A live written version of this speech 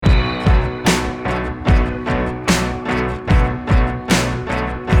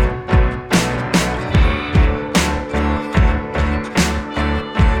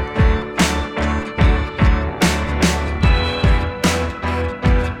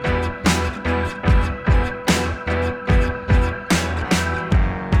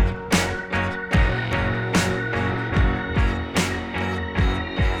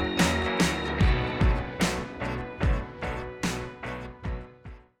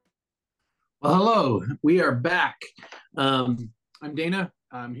Well, hello. We are back. I'm Dana.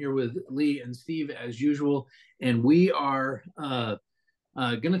 I'm here with Lee and Steve as usual, and we are going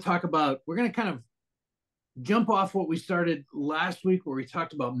to talk about. We're going to kind of jump off what we started last week, where we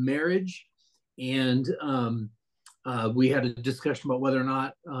talked about marriage, and we had a discussion about whether or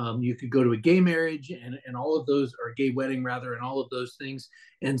not you could go to a gay marriage and all of those, or a gay wedding rather, and all of those things.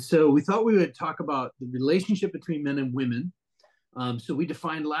 And so we thought we would talk about the relationship between men and women. So we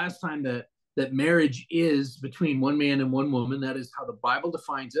defined last time that marriage is between one man and one woman. That is how the Bible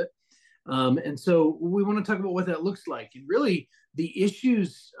defines it. And so we want to talk about what that looks like. And really, the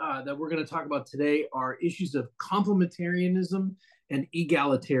issues that we're going to talk about today are issues of complementarianism and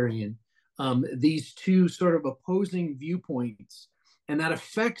egalitarian. These two sort of opposing viewpoints, and that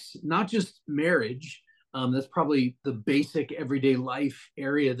affects not just marriage. That's probably the basic everyday life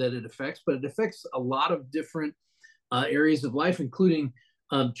area that it affects, but it affects a lot of different areas of life, including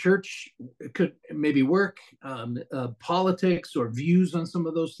church, could maybe work, politics, or views on some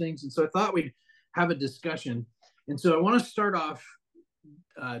of those things. And so I thought we'd have a discussion. And so I want to start off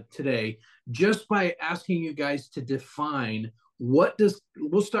today just by asking you guys to define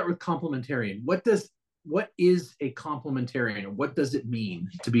we'll start with complementarian. What is a complementarian, or what does it mean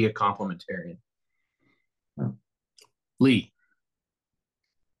to be a complementarian? Lee.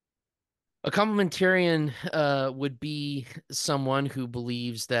 A complementarian would be someone who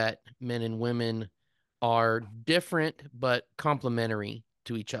believes that men and women are different but complementary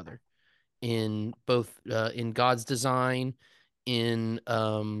to each other in both in God's design, in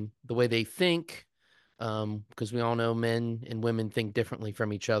the way they think, because we all know men and women think differently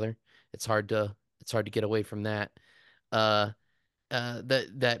from each other. It's hard to get away from that. Uh,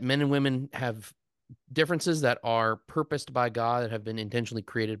 that men and women have differences that are purposed by God, that have been intentionally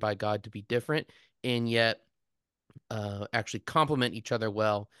created by God to be different, and yet actually complement each other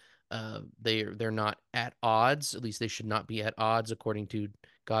well. They're not at odds. At least they should not be at odds according to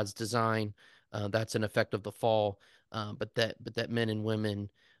God's design. That's an effect of the fall. But that men and women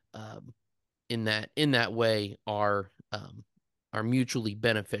in that way are mutually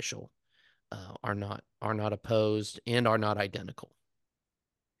beneficial, are not opposed, and are not identical.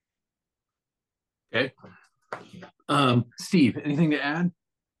 Okay. Steve, anything to add?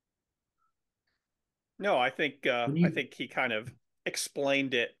 No, I think When I you think he kind of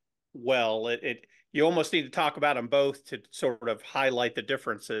explained it well. It you almost need to talk about them both to sort of highlight the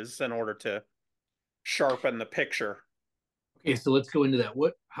differences in order to sharpen the picture. Okay, so let's go into that.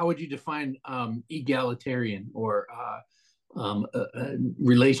 How would you define egalitarian, or a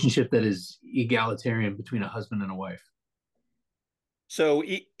relationship that is egalitarian between a husband and a wife? So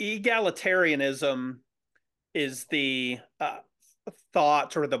egalitarianism is the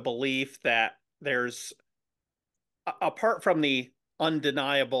thought or the belief that there's, apart from the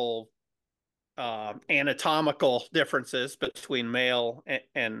undeniable anatomical differences between male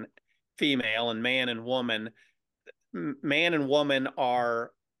and female and man and woman, man and woman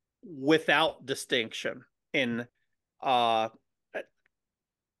are without distinction in uh,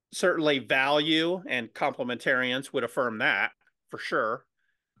 certainly value, and complementarians would affirm that for sure.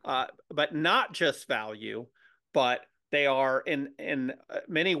 But not just value, but they are in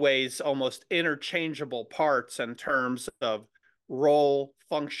many ways almost interchangeable parts in terms of role,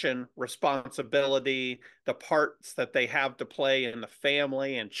 function, responsibility, the parts that they have to play in the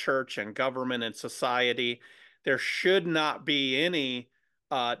family and church and government and society. There should not be any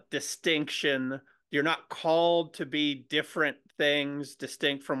distinction. You're not called to be different things,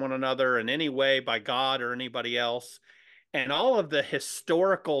 distinct from one another in any way by God or anybody else. And all of the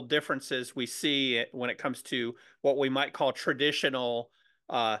historical differences we see when it comes to what we might call traditional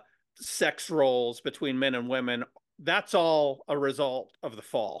sex roles between men and women, that's all a result of the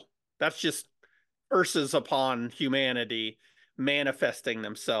fall. That's just curses upon humanity manifesting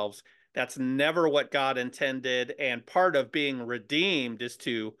themselves. That's never what God intended. And part of being redeemed is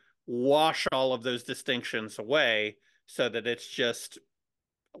to wash all of those distinctions away so that it's just,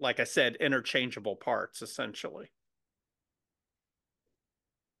 like I said, interchangeable parts, essentially.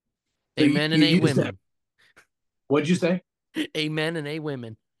 So Amen you and a use that. women. What'd you say? Amen and a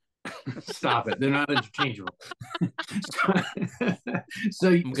women. Stop it. They're not interchangeable. so, so,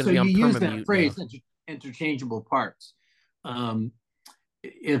 I'm so gonna be you on use that permamute now. phrase, interchangeable parts.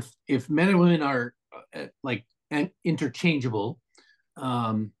 If men and women are like interchangeable,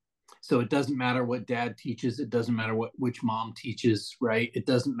 so it doesn't matter what dad teaches, it doesn't matter which mom teaches, right? It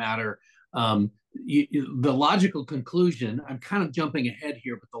doesn't matter. The logical conclusion, I'm kind of jumping ahead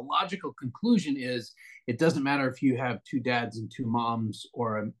here, but the logical conclusion is it doesn't matter if you have two dads and two moms,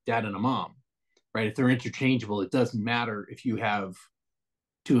 or a dad and a mom, right? If they're interchangeable, it doesn't matter if you have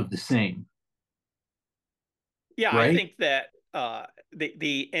two of the same. Yeah, I right? think that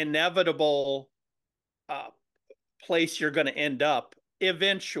the inevitable uh, place you're going to end up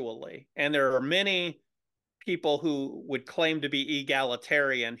eventually, and there are many people who would claim to be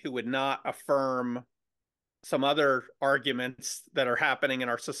egalitarian who would not affirm some other arguments that are happening in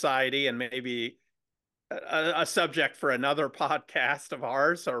our society, and maybe a subject for another podcast of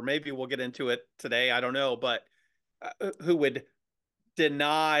ours, or maybe we'll get into it today. I don't know, but who would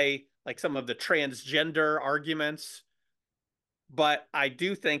deny like some of the transgender arguments. But I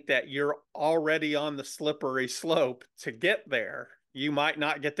do think that you're already on the slippery slope to get there. You might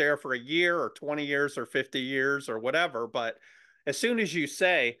not get there for a year or 20 years or 50 years or whatever, but as soon as you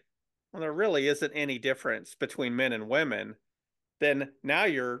say, well, there really isn't any difference between men and women, then now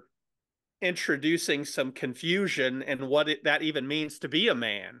you're introducing some confusion in what that even means to be a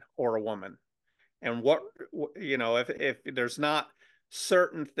man or a woman. And what, if there's not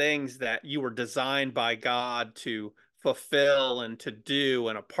certain things that you were designed by God to fulfill and to do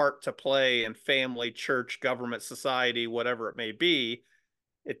and a part to play in family, church, government, society, whatever it may be,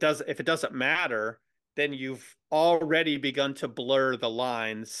 if it doesn't matter, then you've already begun to blur the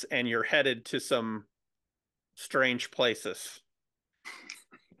lines and you're headed to some strange places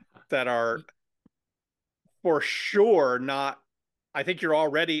that are for sure not. I think you're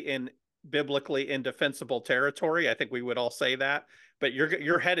already in biblically indefensible territory. I think we would all say that, but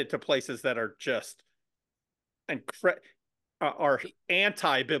you're headed to places that are just are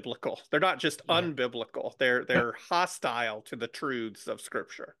anti-biblical. They're not just Yeah. unbiblical. They're hostile to the truths of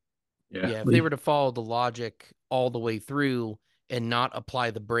Scripture. Yeah. Yeah, if they were to follow the logic all the way through and not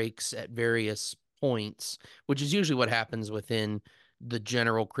apply the brakes at various points, which is usually what happens within the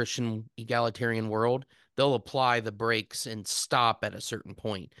general Christian egalitarian world, they'll apply the brakes and stop at a certain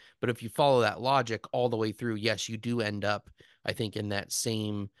point. But if you follow that logic all the way through, yes, you do end up, I think, in that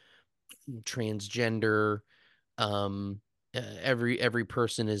same transgender, um every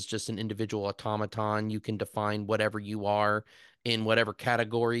person is just an individual automaton. You can define whatever you are in whatever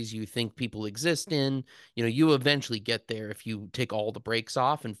categories you think people exist in. You eventually get there if you take all the brakes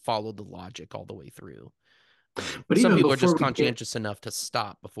off and follow the logic all the way through. But Some even people are before just we get, conscientious enough to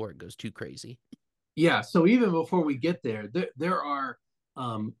stop before it goes too crazy. yeah, so even before we get there, there are, I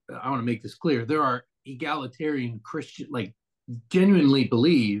want to make this clear, there are egalitarian Christian, like genuinely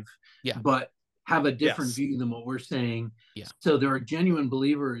believe, Yeah. but have a different Yes. view than what we're saying. Yeah. So there are genuine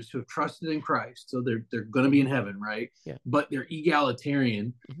believers who have trusted in Christ, so they're going to be in heaven, right? Yeah. But they're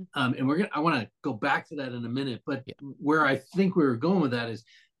egalitarian, Mhm. and I want to go back to that in a minute. But Yeah. where I think we were going with that is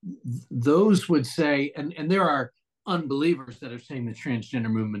those would say, and there are unbelievers that are saying the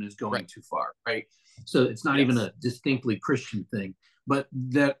transgender movement is going Right. too far, right? So it's not even Yes. a distinctly Christian thing, but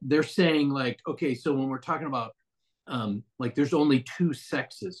that they're saying like, okay, so when we're talking about like there's only two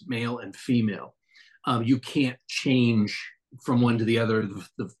sexes, male and female. You can't change from one to the other.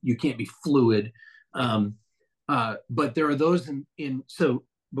 You can't be fluid. But there are those so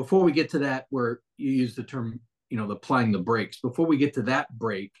before we get to that, where you use the term, applying the brakes. Before we get to that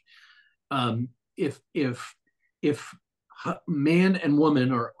break, if man and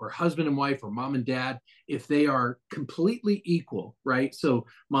woman, or husband and wife, or mom and dad, if they are completely equal, right? So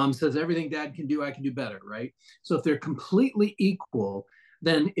mom says everything dad can do, I can do better, right? So if they're completely equal,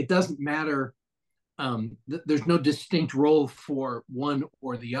 then it doesn't matter. There's no distinct role for one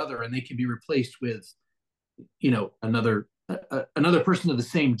or the other, and they can be replaced with, another person of the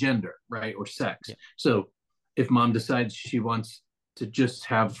same gender, right, or sex. Yeah. So if mom decides she wants to just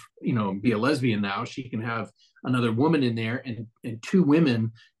have, be a lesbian now, she can have another woman in there, and two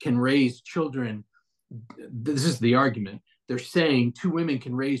women can raise children. This is the argument. They're saying two women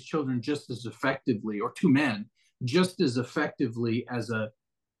can raise children just as effectively, or two men just as effectively as a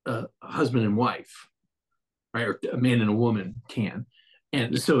husband and wife, right? Or a man and a woman can.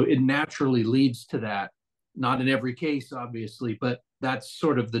 And so it naturally leads to that. Not in every case, obviously, but that's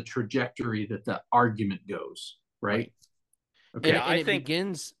sort of the trajectory that the argument goes, right? Okay. Yeah, And I it think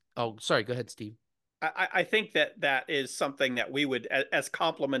begins. Oh, sorry. Go ahead, Steve. I think that is something that we would, as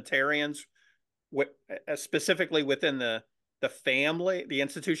complementarians, specifically within the family, the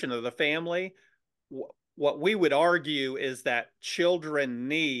institution of the family, what we would argue is that children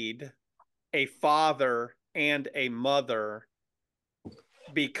need a father and a mother,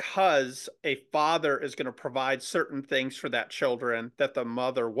 because a father is going to provide certain things for that children that the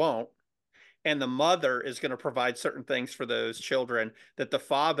mother won't, and the mother is going to provide certain things for those children that the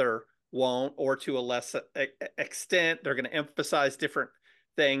father won't, or to a less extent they're going to emphasize different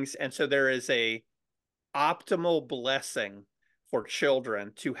things. And so there is a optimal blessing for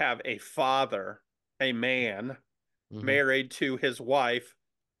children to have a father, a man, Mhm. married to his wife,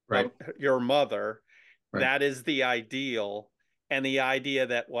 Right. your mother, Right. that is the ideal. And the idea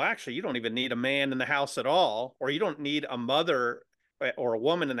that, well, actually, you don't even need a man in the house at all, or you don't need a mother or a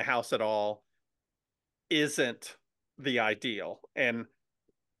woman in the house at all, isn't the ideal. And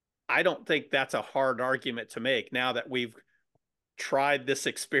I don't think that's a hard argument to make now that we've tried this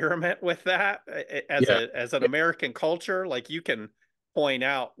experiment with that as Yeah. an American culture. Like, you can point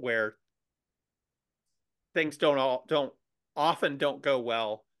out where things don't often don't go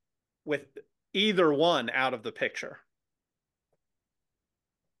well with either one out of the picture.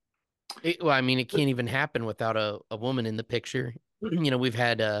 Well, I mean, it can't even happen without a woman in the picture. We've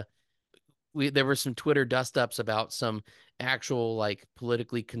had there were some Twitter dust ups about some actual like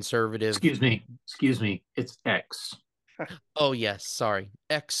politically conservative. Excuse me. It's X. Oh yes, sorry,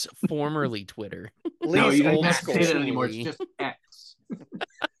 X, formerly Twitter. No, Lee's you don't old have to say that school. anymore. It's just X.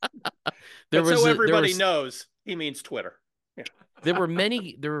 There But so was everybody knows, he means Twitter. Yeah. there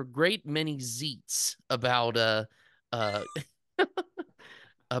were great many zeets about uh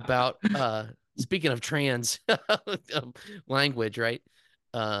about speaking of trans language, right?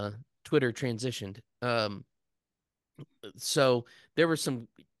 Uh Twitter transitioned. So there were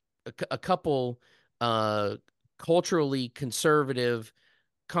a couple uh culturally conservative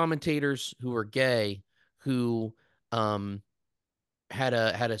commentators who were gay who um had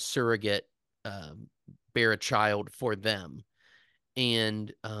a surrogate um bear a child for them,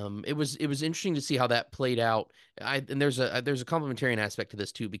 and it was interesting to see how that played out. And there's a complementarian aspect to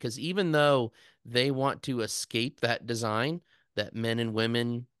this too, because even though they want to escape that design that men and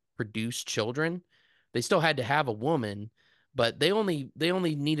women produce children, they still had to have a woman, but they only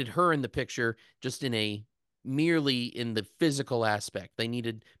needed her in the picture just in a merely in the physical aspect. They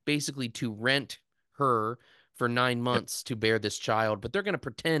needed basically to rent her for 9 months to bear this child, but they're going to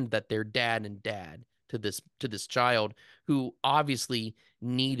pretend that they're dad and dad to this child who obviously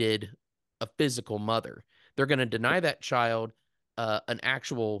needed a physical mother. They're going to deny that child an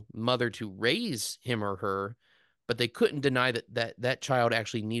actual mother to raise him or her, but they couldn't deny that child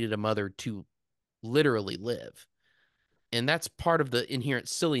actually needed a mother to literally live. And that's part of the inherent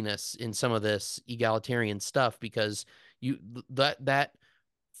silliness in some of this egalitarian stuff, because you that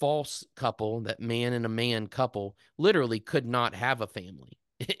false couple, that man and a man couple, literally could not have a family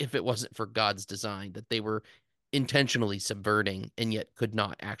if it wasn't for God's design that they were intentionally subverting and yet could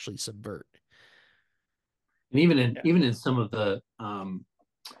not actually subvert. And even in Yeah. even in some of the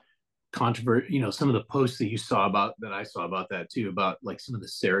controversy, some of the posts that I saw about that too, about like some of the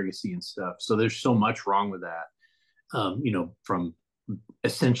surrogacy and stuff. So there's so much wrong with that. From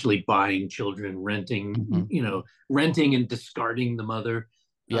essentially buying children, renting and discarding the mother.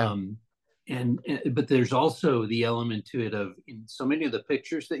 Yeah. But there's also the element to it of, in so many of the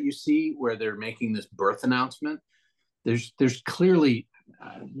pictures that you see where they're making this birth announcement, there's clearly,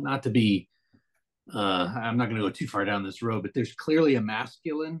 not to be, I'm not going to go too far down this road, but there's clearly a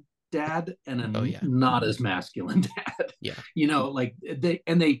masculine dad and Oh a yeah. not as masculine dad. Yeah. Like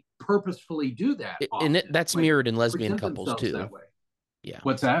they purposefully do that often. That's like, mirrored in lesbian present couples themselves too. that way. Yeah.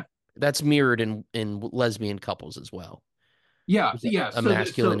 What's that? That's mirrored in lesbian couples as well. Yeah, There's yeah. a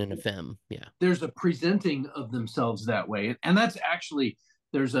masculine and a femme. Yeah. There's a presenting of themselves that way, and that's actually,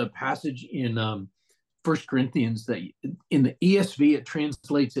 there's a passage in First Corinthians that in the ESV it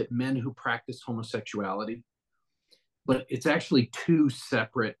translates it men who practice homosexuality, but it's actually two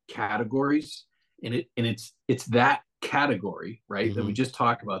separate categories, and it's that category, right, that we just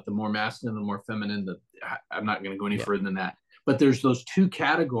talked about, the more masculine, the more feminine. I'm not going to go any further than that, but there's those two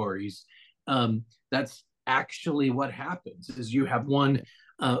categories. That's actually what happens is you have one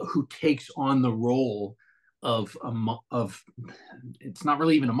who takes on the role of it's not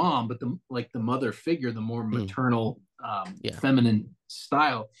really even a mom, but the mother figure, the more maternal, feminine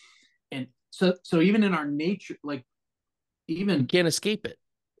style. And so even in our nature, like, even you can't escape it.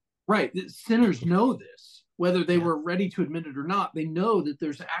 Right, sinners know this, whether they were ready to admit it or not. They know that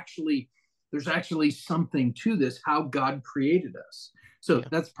there's actually something to this, how God created us. So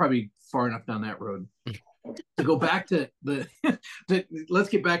that's probably far enough down that road. To go back to let's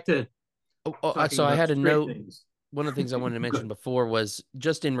get back to So I had a note. things. One of the things I wanted to mention before was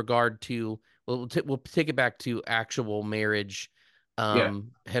just in regard to, we'll take it back to actual marriage,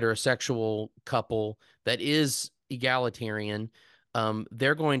 heterosexual couple that is egalitarian.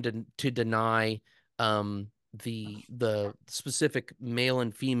 They're going to deny the specific male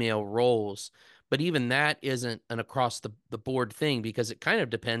and female roles. But even that isn't an across the board thing, because it kind of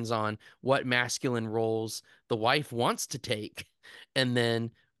depends on what masculine roles the wife wants to take. And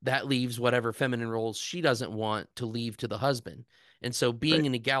then that leaves whatever feminine roles she doesn't want to leave to the husband. And so being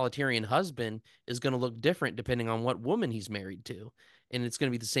an egalitarian husband is going to look different depending on what woman he's married to. And it's going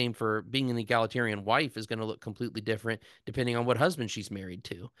to be the same for being an egalitarian wife is going to look completely different depending on what husband she's married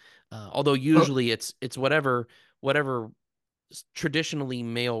to. Although usually it's whatever traditionally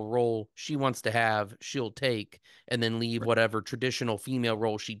male role she wants to have, she'll take, and then leave whatever traditional female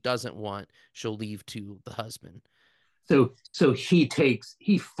role she doesn't want, she'll leave to the husband. So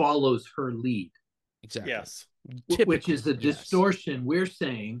he follows her lead. Exactly. Yes. Which is a distortion we're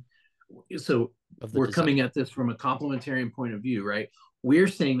saying. So we're coming at this from a complementarian point of view, right? We're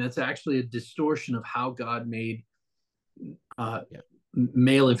saying that's actually a distortion of how God made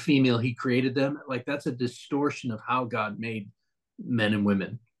male and female. He created them. Like, that's a distortion of how God made men and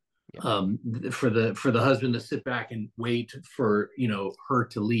women. For the husband to sit back and wait for her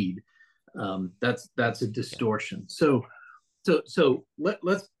to lead. That's a distortion. So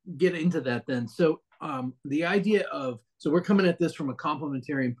let's get into that then. So the idea of, so we're coming at this from a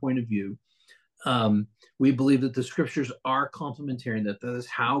complementarian point of view. We believe that the scriptures are complementarian, that is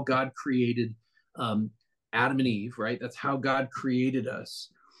how God created Adam and Eve, right? That's how God created us.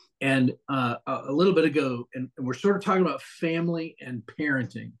 And a little bit ago, and we're sort of talking about family and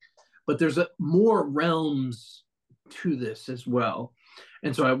parenting, but there's more realms to this as well.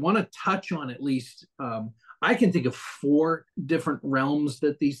 And so I want to touch on at least, I can think of 4 different realms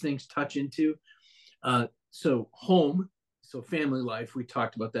that these things touch into. So home, so family life, we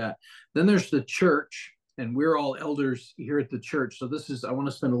talked about that. Then there's the church, and we're all elders here at the church. So I want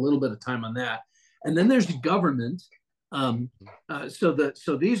to spend a little bit of time on that. And then there's government. So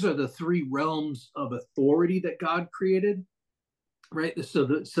these are the 3 realms of authority that God created, right?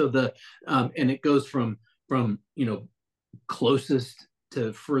 And it goes from closest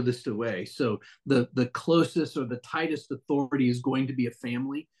to furthest away. So the closest or the tightest authority is going to be a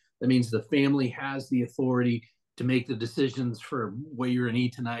family. That means the family has the authority to make the decisions for where you're going to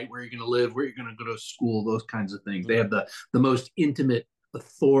eat tonight, where you're going to live, where you're going to go to school, those kinds of things. They have the most intimate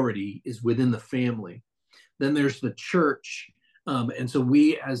authority is within the family. Then there's the church. And so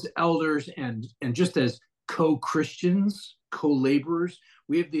we as elders and just as co-Christians, co-laborers,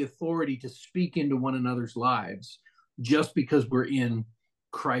 we have the authority to speak into one another's lives just because we're in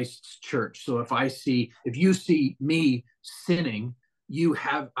Christ's church. So if you see me sinning,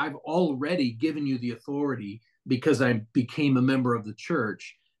 I've already given you the authority because I became a member of the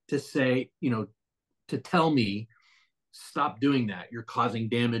church to say, to tell me, stop doing that. You're causing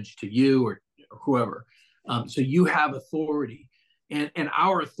damage to you or whoever. So you have authority. And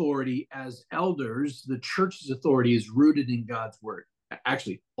our authority as elders, the church's authority is rooted in God's word.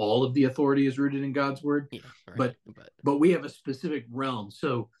 Actually, all of the authority is rooted in God's word, but we have a specific realm.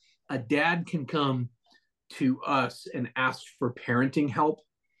 So a dad can come to us and ask for parenting help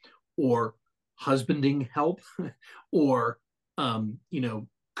or husbanding help or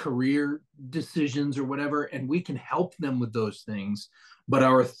career decisions or whatever, and we can help them with those things, but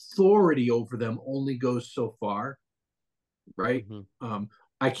our authority over them only goes so far, right?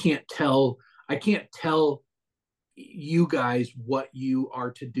 I can't tell you guys what you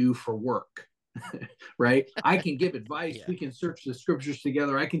are to do for work. Right? I can give advice. We can search the scriptures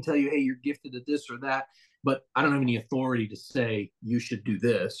together. I can tell you, hey, you're gifted at this or that, but I don't have any authority to say you should do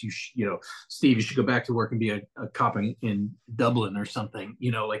this. Steve, you should go back to work and be a cop in Dublin or something.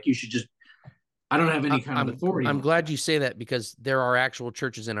 Like you should just. I don't have any kind of authority. I'm glad you say that, because there are actual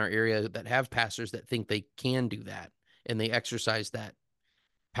churches in our area that have pastors that think they can do that, and they exercise that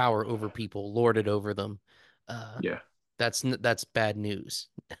power over people, lord it over them. That's bad news.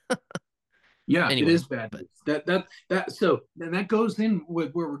 Anyway, it is bad news. So then that goes in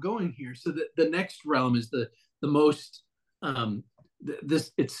with where we're going here. So the next realm is the most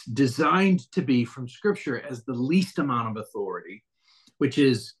it's designed to be from scripture as the least amount of authority, which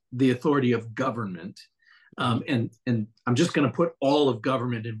is the authority of government. And I'm just going to put all of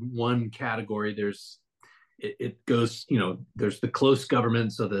government in one category. It goes, there's the close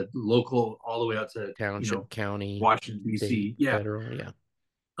government, so the local all the way out to township, county, Washington, D.C. Federal,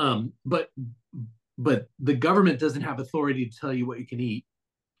 but the government doesn't have authority to tell you what you can eat.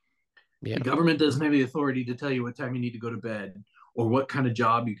 The government doesn't have the authority to tell you what time you need to go to bed, or what kind of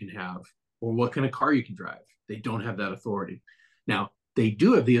job you can have, or what kind of car you can drive. They don't have that authority. Now, they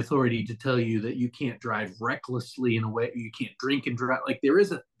do have the authority to tell you that you can't drive recklessly in a way, you can't drink and drive. Like, there is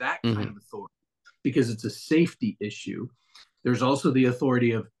that kind of authority because it's a safety issue. There's also the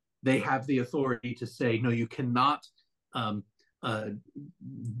authority they have the authority to say, no, you cannot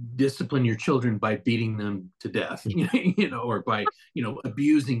discipline your children by beating them to death, or by,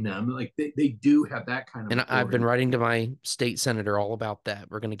 abusing them. Like they do have that kind of authority. I've been writing to my state senator all about that.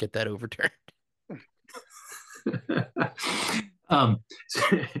 We're going to get that overturned.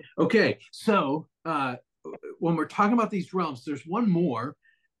 Okay. So when we're talking about these realms, there's one more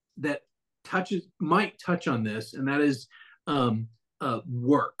that might touch on this, and that is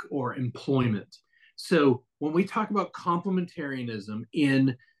work or employment. So when we talk about complementarianism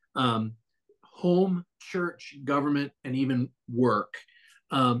in home, church, government, and even work,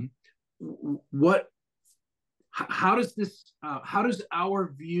 what how does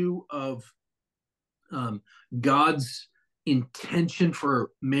our view of God's intention for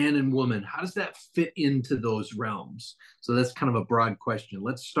man and woman, how does that fit into those realms? So that's kind of a broad question.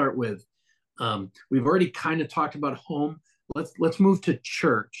 Let's start with we've already kind of talked about home. Let's move to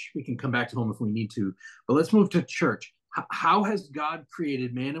church. We can come back to home if we need to, but let's move to church. How has God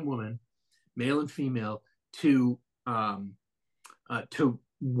created man and woman, male and female, to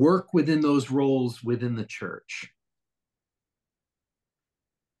work within those roles within the church?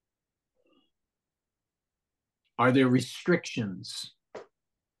 Are there restrictions,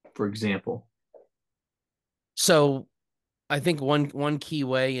 for example? So I think one key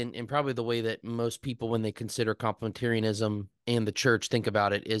way, and probably the way that most people, when they consider complementarianism and the church, think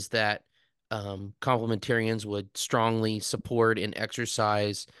about it, is that complementarians would strongly support and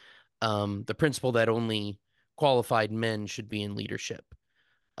exercise the principle that only qualified men should be in leadership.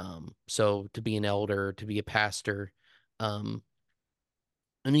 So to be an elder, to be a pastor, and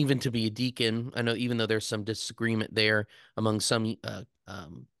even to be a deacon. I know, even though there's some disagreement there among some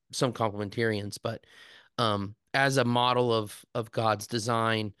complementarians, but as a model of God's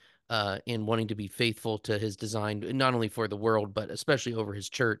design, and wanting to be faithful to his design, not only for the world, but especially over his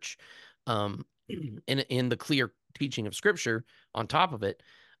church, in the clear teaching of Scripture on top of it,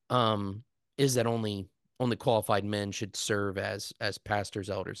 is that only qualified men should serve as pastors,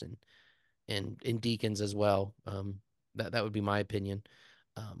 elders, and deacons as well. That would be my opinion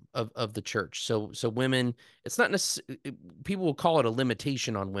of the church. So women, it's not necessarily, people will call it a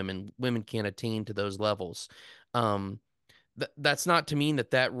limitation on women. Women can't attain to those levels. That's not to mean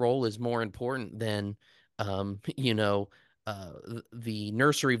that role is more important than the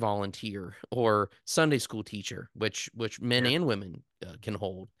nursery volunteer or Sunday school teacher, which men and women can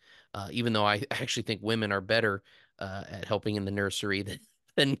hold. Even though I actually think women are better at helping in the nursery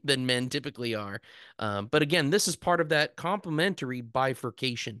than men typically are. But again, this is part of that complementary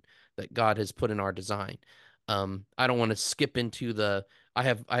bifurcation that God has put in our design. I don't want to skip into I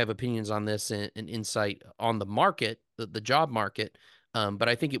have opinions on this and insight on the market, the job market. But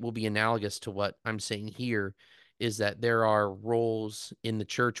I think it will be analogous to what I'm saying here, is that there are roles in the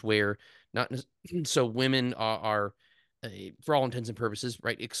church where not so women are for all intents and purposes,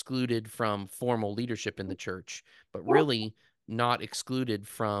 right, excluded from formal leadership in the church, but really not excluded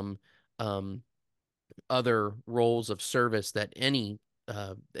from other roles of service that any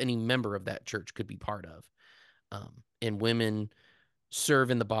member of that church could be part of. And women serve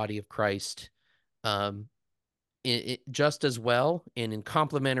in the body of Christ just as well and in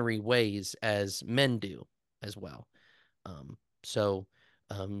complementary ways as men do as well. So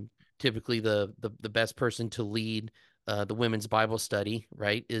typically the best person to lead the women's Bible study,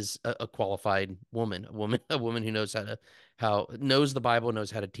 right, is a qualified woman, a woman who knows knows the Bible, knows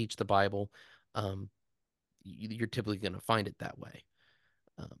how to teach the Bible. You're typically going to find it that way.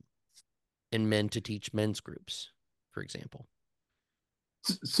 And men to teach men's groups, for example.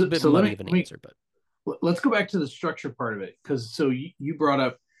 So, a bit muddy of an answer, but let's go back to the structure part of it, because you brought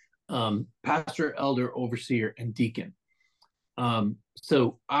up pastor, elder, overseer, and deacon.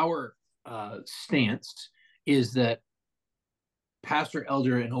 So our stance is that pastor,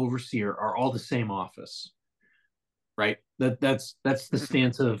 elder, and overseer are all the same office, right? That's the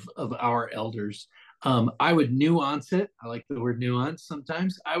stance of our elders. I would nuance it. I like the word nuance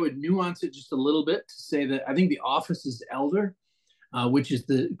sometimes. I would nuance it just a little bit to say that I think the office is elder, which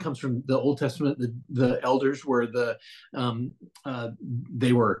comes from the Old Testament. The elders were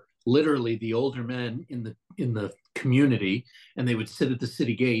they were literally the older men in the community, and they would sit at the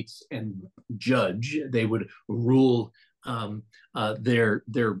city gates and judge. They would rule their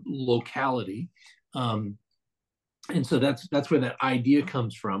locality. And so that's where that idea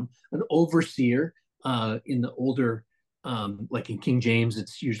comes from. An overseer in the older, like in King James,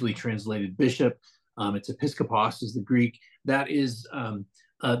 it's usually translated bishop. It's episkopos is the Greek. That is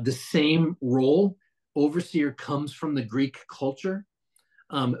the same role. Overseer comes from the Greek culture.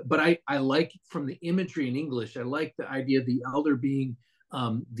 But I like, from the imagery in English, I like the idea of the elder being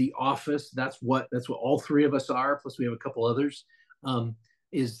the office. That's what all three of us are, plus we have a couple others.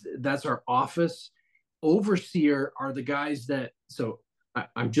 That's our office. Overseer are the guys that, so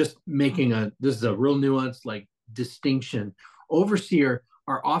I'm just making this is a real nuanced like distinction. Overseer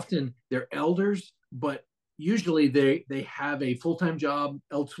are often, they're elders, but usually they have a full-time job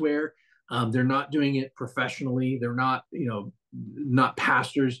elsewhere. They're not doing it professionally. They're not, not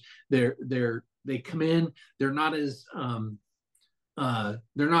pastors. They come in. They're not as they're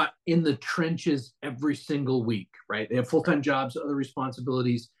not in the trenches every single week, right? They have full-time jobs, other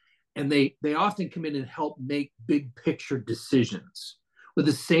responsibilities, and they often come in and help make big picture decisions with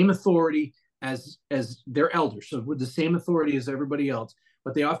the same authority as their elders, so with the same authority as everybody else.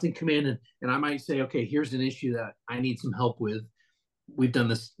 But they often come in and I might say, okay, here's an issue that I need some help with. We do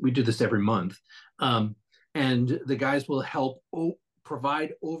this every month, and the guys will help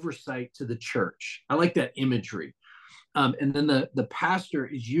provide oversight to the church. I like that imagery. And then the pastor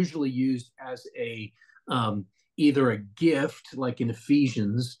is usually used as either a gift, like in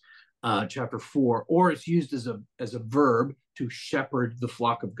Ephesians chapter 4, or it's used as a verb to shepherd the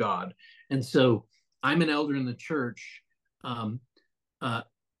flock of God. And so I'm an elder in the church. Um, uh,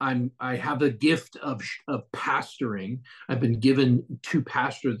 I have the gift of pastoring. I've been given to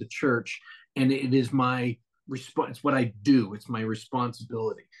pastor the church, and it is my response. It's what I do. It's my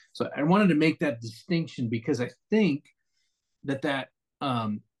responsibility. So I wanted to make that distinction because I think that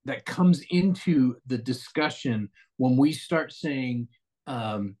comes into the discussion when we start saying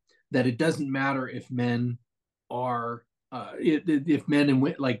that it doesn't matter if men are if men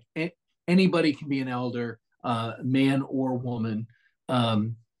and like anybody can be an elder, man or woman.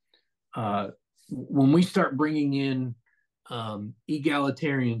 Um, when we start bringing in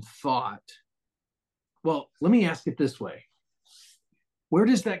egalitarian thought, well, let me ask it this way: where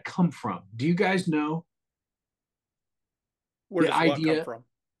does that come from? Do you guys know? Where The does what come idea from?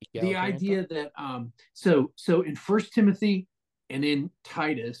 the idea that so in First Timothy and in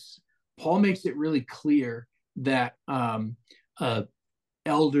Titus, Paul makes it really clear that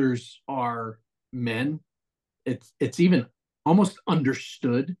elders are men. It's even almost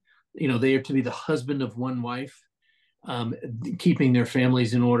understood. They are to be the husband of one wife, keeping their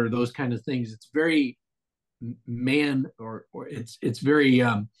families in order, those kind of things. It's very man, or it's very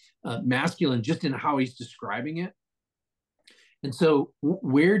masculine, just in how he's describing it. And so,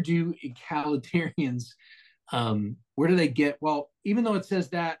 where do egalitarians, where do they get? Well, even though it says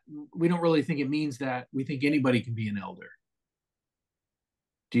that, we don't really think it means that. We think anybody can be an elder.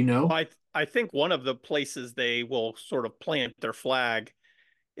 Do you know? I think one of the places they will sort of plant their flag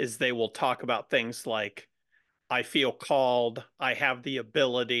is they will talk about things like, I feel called, I have the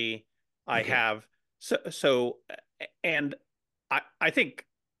ability, I Okay. have so and I think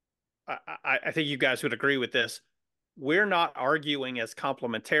I think you guys would agree with this. We're not arguing as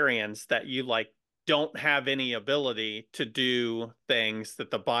complementarians that you like don't have any ability to do things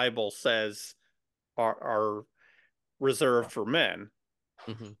that the Bible says are reserved for men.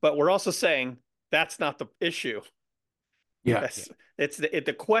 Mm-hmm. But we're also saying that's not the issue. Yeah. That's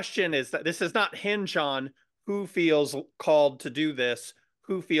the question is that this does not hinge on who feels called to do this,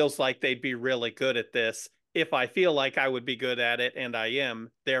 who feels like they'd be really good at this. If I feel like I would be good at it and I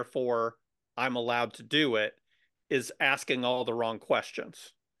am, therefore I'm allowed to do it, is asking all the wrong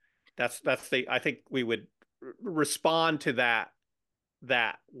questions. That's I think we would respond to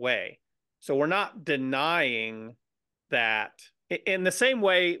that way. So we're not denying that in the same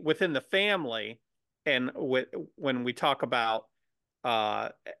way within the family, and when we talk about uh,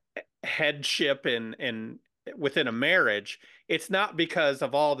 headship and within a marriage, it's not because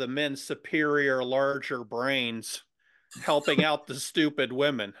of all the men's superior, larger brains helping out the stupid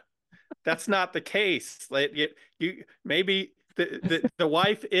women. That's not the case. Like you maybe the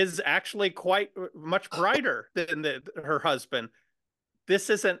wife is actually quite much brighter than her husband. This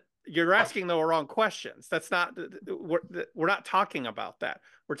isn't, you're asking the wrong questions. That's not, we're not talking about that.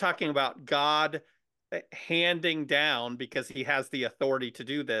 We're talking about God handing down, because he has the authority to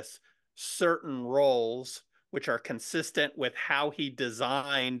do this, certain roles which are consistent with how he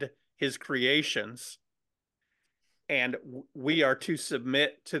designed his creations. And we are to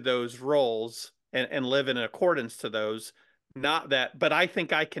submit to those roles and live in accordance to those. Not that, but I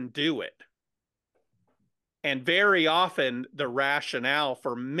think I can do it. And very often the rationale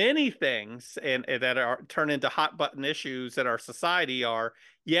for many things and that are turn into hot button issues in our society are,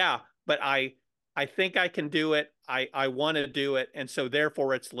 yeah, but I think I can do it. I want to do it. And so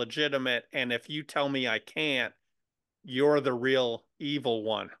therefore it's legitimate. And if you tell me I can't, you're the real evil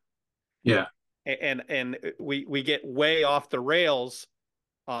one. Yeah. And we get way off the rails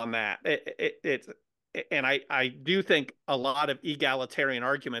on that. And I do think a lot of egalitarian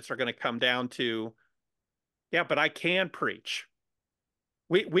arguments are going to come down to, yeah, but I can preach.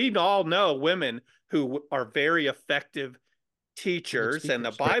 We all know women who are very effective teachers, and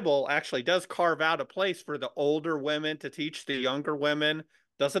the Right. Bible actually does carve out a place for the older women to teach the younger women.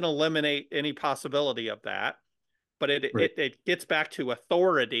 Doesn't eliminate any possibility of that. but it, Right. it gets back to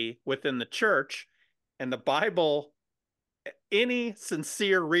authority within the church. And the Bible, any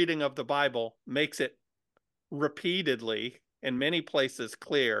sincere reading of the Bible makes it repeatedly in many places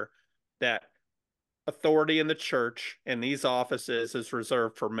clear that authority in the church and these offices is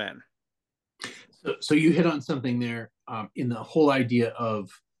reserved for men. So you hit on something there, in the whole idea of,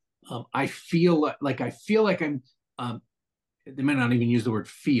 I feel like I'm. They might not even use the word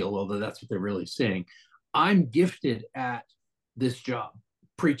feel, although that's what they're really saying. I'm gifted at this job,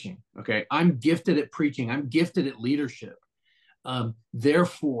 preaching. Okay, I'm gifted at preaching. I'm gifted at leadership.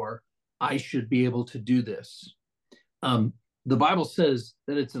 Therefore, I should be able to do this. The Bible says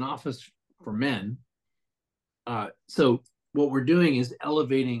that it's an office for men. So what we're doing is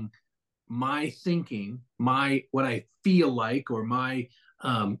elevating my thinking, my what I feel like, or my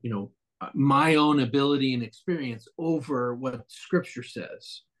my own ability and experience over what Scripture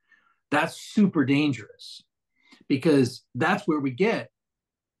says. That's super dangerous, because that's where we get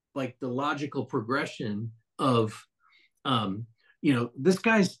like the logical progression of, this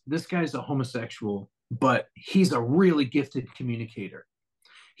guy's a homosexual, but he's a really gifted communicator.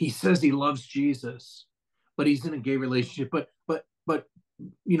 He says he loves Jesus, but he's in a gay relationship. But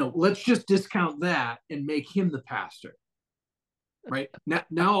let's just discount that and make him the pastor. Right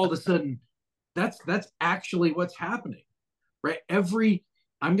now, all of a sudden, that's actually what's happening. Right.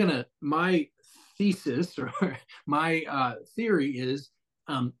 My thesis, or my theory is,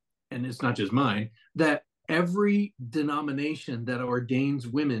 and it's not just mine, that every denomination that ordains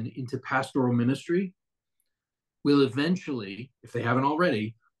women into pastoral ministry will eventually, if they haven't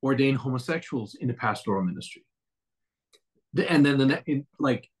already, ordain homosexuals into pastoral ministry. And then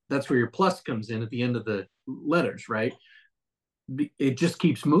that's where your plus comes in at the end of the letters, right? It just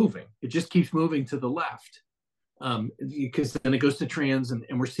keeps moving. It just keeps moving to the left, because then it goes to trans, and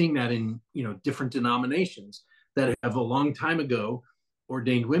we're seeing that in different denominations that have a long time ago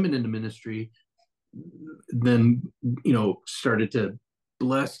ordained women into ministry, then started to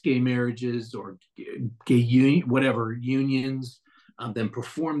bless gay marriages or gay unions, then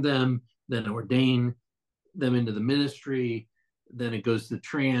perform them, then ordain them into the ministry. Then it goes to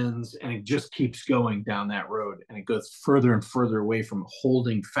trans, and it just keeps going down that road, and it goes further and further away from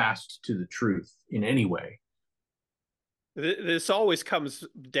holding fast to the truth in any way. This always comes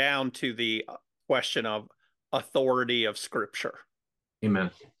down to the question of authority of Scripture.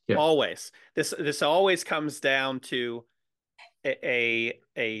 Amen. Yeah. Always. This always comes down to a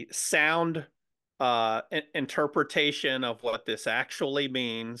sound interpretation of what this actually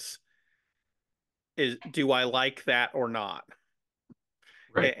means. Do I like that or not?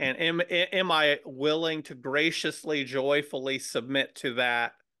 Right. And am I willing to graciously, joyfully submit to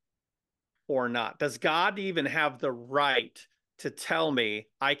that or not? Does God even have the right to tell me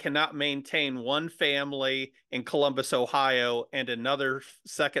I cannot maintain one family in Columbus, Ohio, and another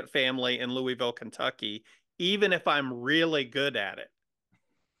second family in Louisville, Kentucky, even if I'm really good at it?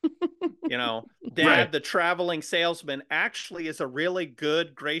 Dad, Right. the traveling salesman, actually is a really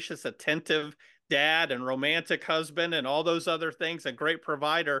good, gracious, attentive dad and romantic husband and all those other things, a great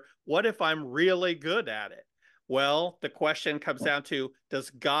provider. What if I'm really good at it? Well, the question comes down to, does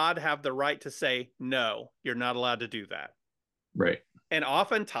God have the right to say, no, you're not allowed to do that? Right. And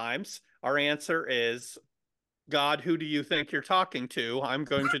oftentimes our answer is, God, who do you think you're talking to? I'm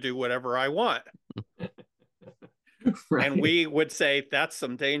going to do whatever I want. Right. And we would say, that's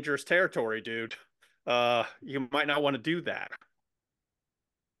some dangerous territory, dude. You might not want to do that.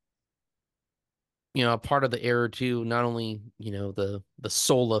 A part of the error too, not only, the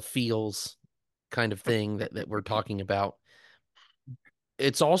sola feels kind of thing that we're talking about.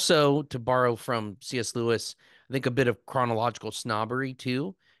 It's also, to borrow from C.S. Lewis, I think a bit of chronological snobbery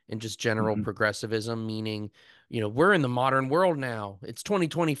too, and just general Mm-hmm. progressivism, meaning, we're in the modern world now. It's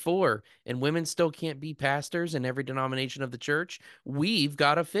 2024, and women still can't be pastors in every denomination of the church. We've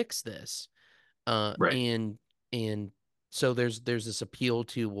got to fix this. Right. And so there's this appeal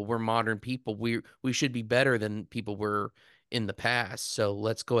to, well, we're modern people. We should be better than people were in the past. So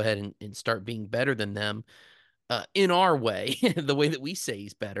let's go ahead and start being better than them, in our way, the way that we say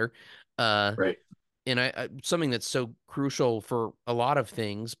is better. Right. And I something that's so crucial for a lot of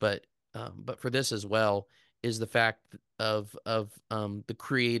things, but for this as well, is the fact of the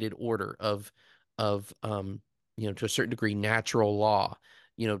created order of to a certain degree, natural law.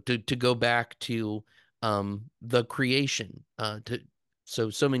 To go back to the creation.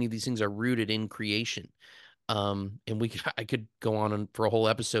 So many of these things are rooted in creation. And I could go on for a whole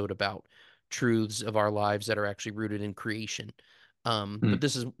episode about truths of our lives that are actually rooted in creation. But Mm.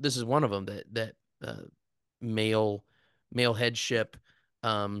 this is one of them, that uh, male male headship,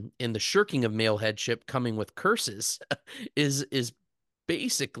 in the shirking of male headship coming with curses is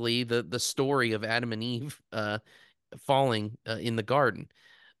basically the story of Adam and Eve falling in the garden.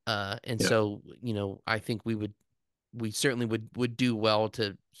 And Yeah. so, I think we certainly would do well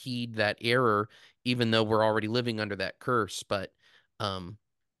to heed that error, even though we're already living under that curse. But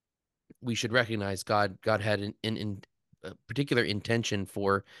we should recognize God had an a particular intention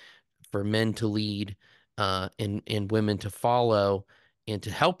for men to lead, and women to follow and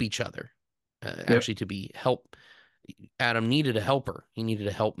to help each other. Yep. Actually, to be help. Adam needed a helper. He needed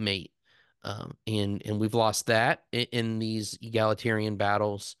a helpmate. And we've lost that in these egalitarian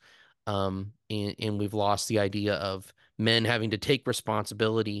battles. And we've lost the idea of men having to take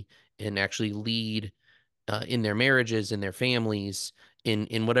responsibility and actually lead in their marriages, in their families,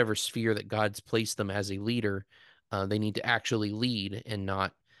 in whatever sphere that God's placed them as a leader. They need to actually lead and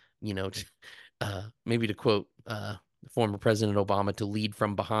not, maybe to quote former President Obama, to lead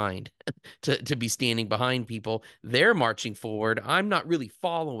from behind, to be standing behind people. They're marching forward. I'm not really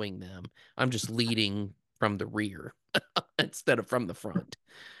following them. I'm just leading from the rear instead of from the front.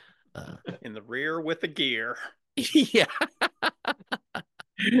 In the rear with the gear. Yeah.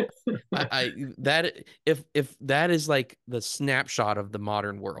 I that if that is like the snapshot of the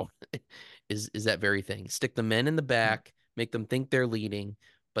modern world, is that very thing. Stick the men in the back, make them think they're leading,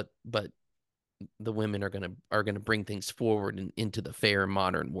 but the women are gonna bring things forward and into the fair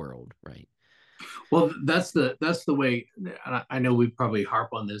modern world, right? Well, that's the way. I know we probably harp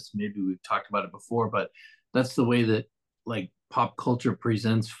on this. Maybe we've talked about it before, but that's the way that like pop culture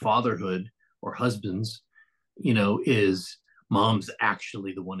presents fatherhood or husbands. Is mom's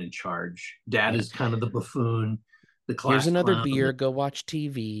actually the one in charge. Dad Yeah. is kind of the buffoon, the Here's class another clown. beer. Go watch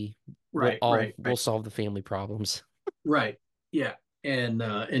TV. Right, right, We'll right, solve the family problems. right. Yeah, and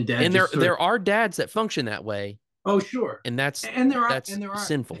dad And there just sort of. there are dads that function that way, Oh, sure. and And there are, that's and there are,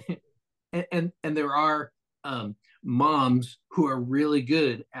 sinful. and there are moms who are really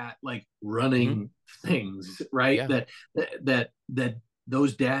good at like Hmm. running things, right? Yeah, That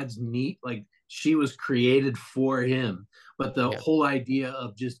those dads need, like she was created for him, but the yeah. whole idea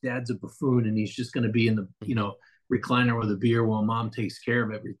of just dad's a buffoon and he's just going to be in the Hmm. recliner with a beer while mom takes care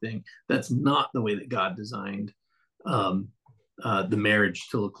of everything. That's not the way that God designed um, the marriage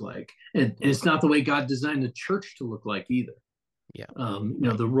to look like, and it's not the way God designed the church to look like either. Yeah, You know,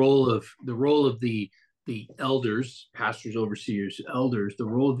 right. the role of the elders, pastors, overseers, elders. The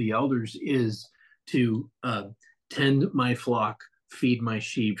role of the elders is to tend my flock, feed my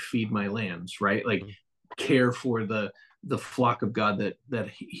sheep, feed my lambs, right? Like Mhm. care for the flock of God that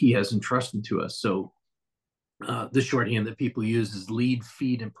He has entrusted to us. So the shorthand that people use is lead,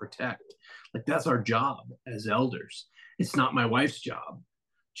 feed, and protect. Like that's our job as elders. It's not my wife's job.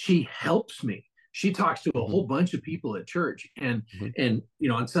 She helps me. She talks to a Hmm. whole bunch of people at church, and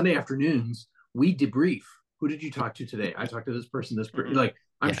Hmm. on Sunday afternoons we debrief. Who did you talk to today? I talked to this person. This person. Mm-hmm. Like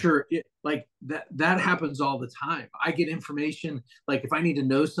I'm Yeah. sure like that happens all the time. I get information like if I need to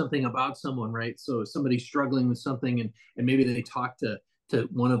know something about someone, right? So somebody's struggling with something, and maybe they talk to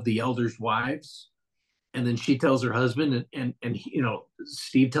one of the elders' wives, and then she tells her husband, and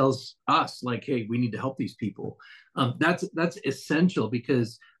Steve tells us like, hey, we need to help these people. That's essential,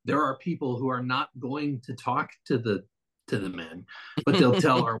 because there are people who are not going to talk to the men, but they'll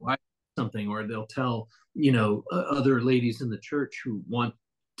tell our wife something, or they'll tell other ladies in the church who want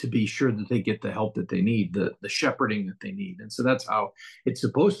to be sure that they get the help that they need, the shepherding that they need. And so that's how it's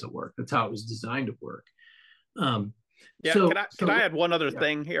supposed to work. That's how it was designed to work. um Yeah, so can I so add one other yeah,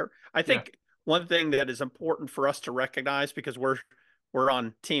 thing here? I yeah, think one thing that is important for us to recognize, because we're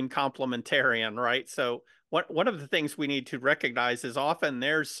on team complementarian, right? So one of the things we need to recognize is often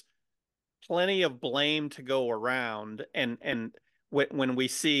there's plenty of blame to go around, and when we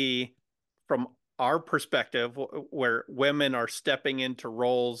see from our perspective where women are stepping into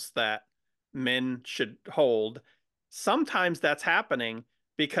roles that men should hold, sometimes that's happening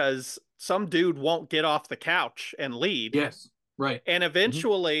because some dude won't get off the couch and lead. yes, right. And Hmm.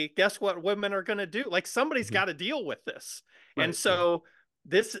 eventually, guess what women are going to do? Like somebody's Hmm. got to deal with this. And Right. so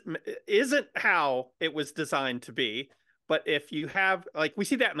this isn't how it was designed to be. But if you have, like, we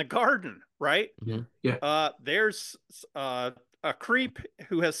see that in the garden, right? Hmm. Yeah. There's a creep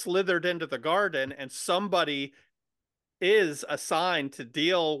who has slithered into the garden, and somebody is assigned to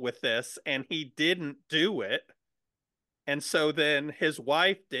deal with this, and he didn't do it. And so then his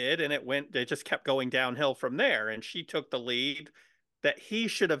wife did, and it just kept going downhill from there. And she took the lead that he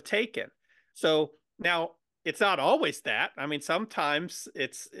should have taken. So now it's not always that. I mean, sometimes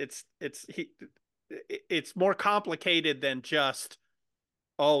it's more complicated than just,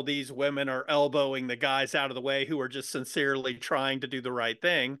 oh, these women are elbowing the guys out of the way who are just sincerely trying to do the right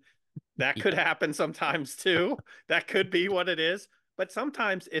thing. That could happen sometimes too. That could be what it is. But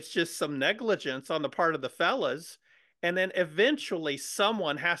sometimes it's just some negligence on the part of the fellas. And then eventually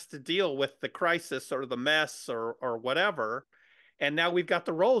someone has to deal with the crisis or the mess or whatever. And now we've got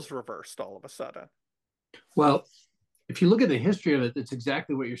the roles reversed all of a sudden. Well, if you look at the history of it, that's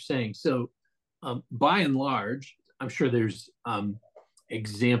exactly what you're saying. So, by and large, I'm sure there's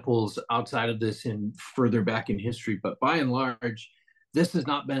examples outside of this and further back in history, but by and large, this has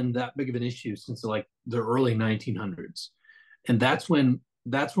not been that big of an issue since like the early 1900s, and that's when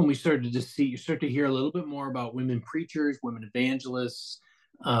we started to see you start to hear a little bit more about women preachers, women evangelists,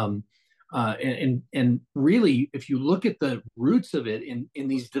 um, and really, if you look at the roots of it in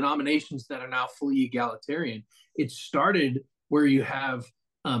these denominations that are now fully egalitarian, it started where you have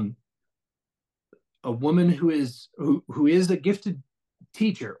um, a woman who is a gifted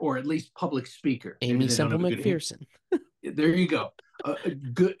teacher or at least public speaker. Amy Semple McPherson. There you go. A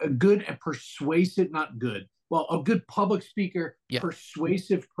good and persuasive, not good. Well, a good public speaker,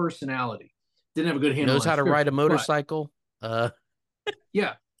 persuasive personality. Didn't have a good handle. Knows how to ride a motorcycle.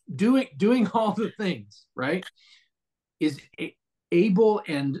 Yeah, doing all the things, right? Is able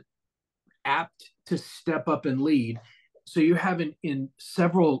and apt to step up and lead. So you have in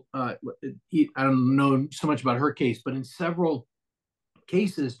several, I don't know so much about her case, but in several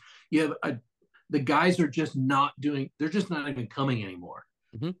cases, you have the guys are just not doing, they're just not even coming anymore.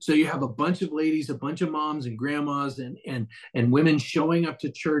 Mm-hmm. So you have a bunch of ladies, a bunch of moms and grandmas and women showing up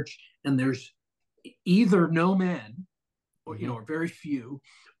to church, and there's either no men, or or very few,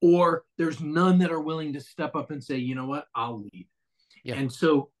 or there's none that are willing to step up and say, you know what, I'll lead. Yep. And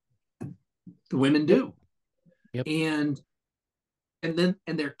so the women do. Yep. And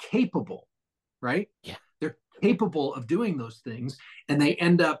they're capable, right? Yeah. They're capable of doing those things, and they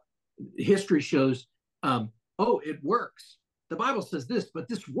end up, history shows, oh, it works. The Bible says this, but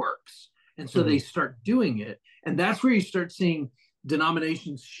this works. And so they start doing it. And that's where you start seeing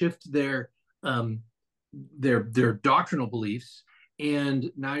denominations shift their doctrinal beliefs.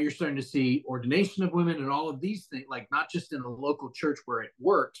 And now you're starting to see ordination of women and all of these things, like not just in the local church where it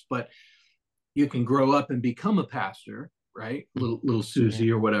works, but you can grow up and become a pastor, right? Little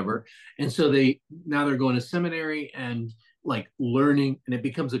Susie or whatever. And so they're going to seminary and like learning, and it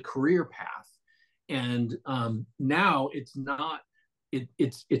becomes a career path. And now it's not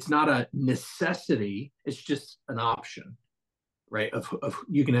a necessity. It's just an option, right? Of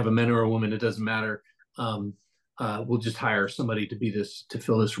you can have a man or a woman. It doesn't matter. We'll just hire somebody to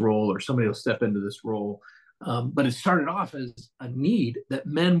fill this role, or somebody will step into this role. But it started off as a need that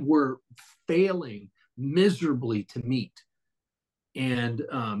men were failing miserably to meet, and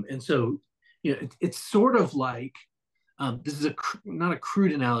so it's sort of like, this is not a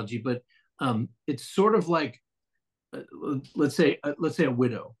crude analogy, but it's sort of like, let's say a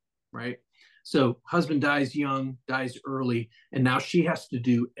widow, right? So husband dies young, dies early, and now she has to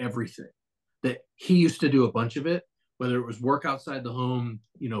do everything that he used to do, a bunch of it, whether it was work outside the home,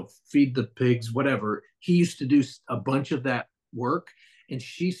 feed the pigs, whatever. He used to do a bunch of that work, and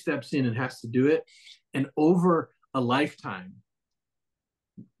she steps in and has to do it. And over a lifetime,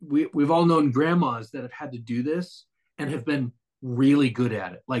 we've all known grandmas that have had to do this and have been really good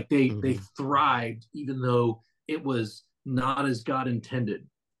at it. Like they thrived, even though it was not as God intended.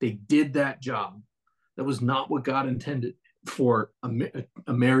 They did that job. That was not what God intended for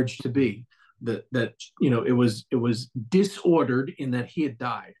a marriage to be. That it was disordered in that he had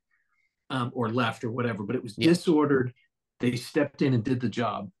died, or left or whatever, but it was disordered. They stepped in and did the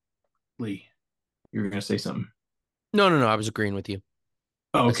job. Lee, you were going to say something. No, I was agreeing with you.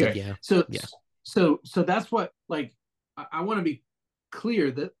 Oh, okay. Said, yeah. So that's what, like, I want to be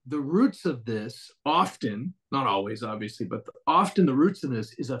clear that the roots of this often, not always, obviously, but often the roots of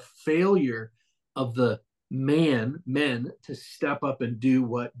this is a failure of the men to step up and do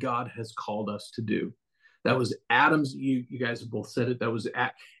what God has called us to do. That was Adam's. You guys have both said it. That was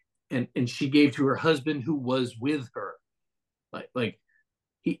and she gave to her husband who was with her. Like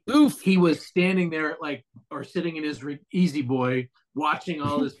he was standing there, like, or sitting in his easy boy watching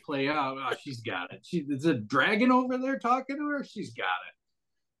all this play out. Oh, she's got it. There's a dragon over there talking to her. She's got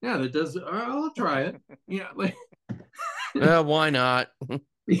it. Yeah, that does. I'll try it. Yeah, like. Why not?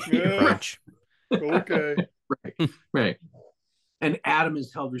 French. Okay. Right. And Adam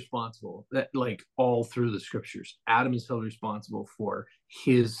is held responsible. That, like, all through the scriptures, Adam is held responsible for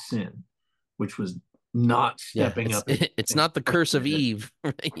his sin, which was not stepping up. It's not the curse of Eve,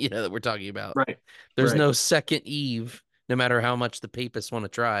 that we're talking about. Right. There's no second Eve, no matter how much the papists want to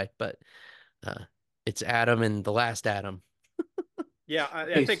try. But it's Adam and the last Adam. Yeah, I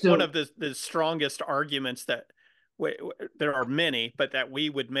Okay, think one so of the strongest arguments that there are many, but that we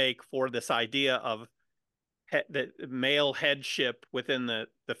would make for this idea of the male headship within the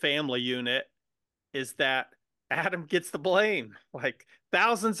family unit is that Adam gets the blame. Like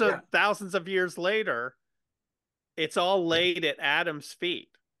yeah, thousands of years later, it's all yeah. laid at Adam's feet.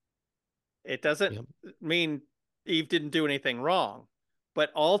 It doesn't Yep. mean Eve didn't do anything wrong,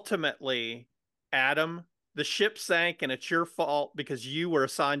 but ultimately, Adam, the ship sank and it's your fault because you were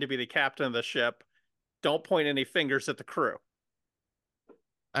assigned to be the captain of the ship. Don't point any fingers at the crew.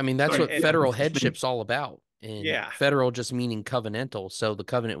 I mean, that's Sorry, what And yeah, federal what's the thing? headship's all about. And yeah, federal just meaning covenantal. So the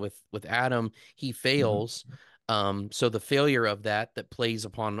covenant with Adam, he Mhm. fails. So the failure of that plays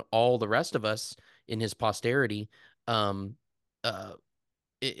upon all the rest of us in his posterity. Um, uh,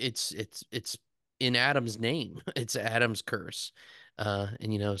 it's in Adam's name. It's Adam's curse.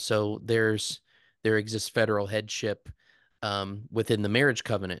 And so there exists federal headship within the marriage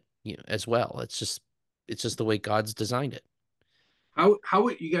covenant, as well. It's just the way God's designed it. How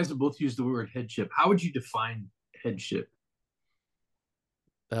would you guys have both used the word headship? How would you define headship?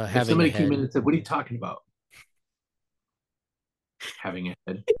 If Having a somebody came in head. and said, "What are you talking about? Having a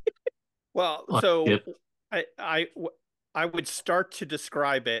head well, on a so ship?" I I I would start to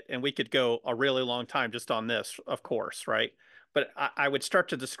describe it, and we could go a really long time just on this, of course, right? But I would start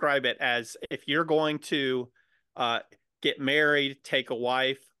to describe it as if you're going to uh, get married, take a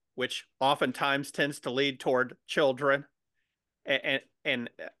wife, which oftentimes tends to lead toward children, and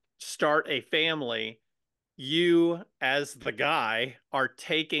start a family. You, as the guy, are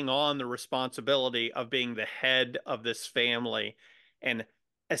taking on the responsibility of being the head of this family and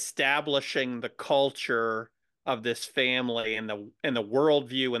establishing the culture of this family and the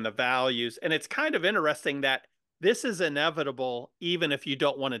worldview and the values. And it's kind of interesting that this is inevitable even if you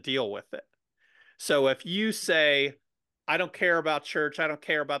don't want to deal with it. So if you say, I don't care about church, I don't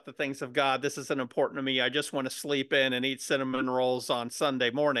care about the things of God, this isn't important to me, I just want to sleep in and eat cinnamon rolls on Sunday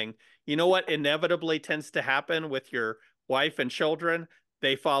morning, you know what inevitably tends to happen with your wife and children?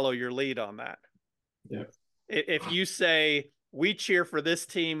 They follow your lead on that. Yeah. If you say, we cheer for this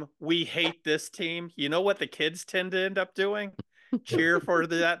team, we hate this team, you know what the kids tend to end up doing? Yeah. Cheer for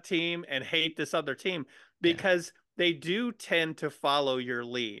that team and hate this other team Yeah. because they do tend to follow your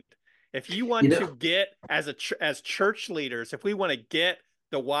lead. If you You want to know, get as church leaders, if we want to get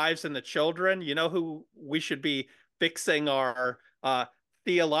the wives and the children, you know who we should be fixing our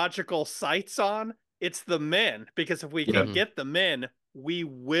theological sights on? It's the men, because if we yeah. can Mhm. get the men, we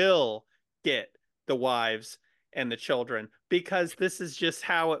will get the wives and the children because this is just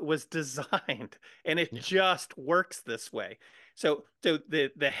how it was designed and it Yeah. just works this way. So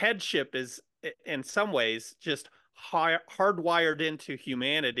the headship is in some ways just hardwired into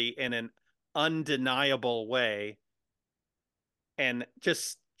humanity in an undeniable way, and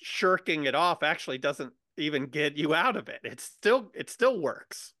just shirking it off actually doesn't even get you out of it. It still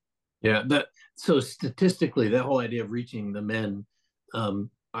works. Yeah, that so statistically, that whole idea of reaching the men.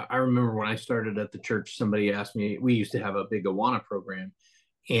 I remember when I started at the church, somebody asked me. We used to have a big Awana program,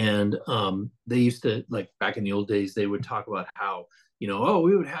 and they used to, like, back in the old days, they would talk about how, oh,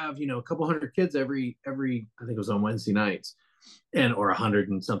 we would have, a couple hundred kids every, I think it was on Wednesday nights, and or 100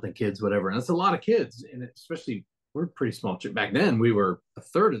 and something kids, whatever. And that's a lot of kids, and especially we're pretty small. Back then, we were a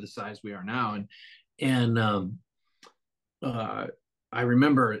third of the size we are now, and uh, I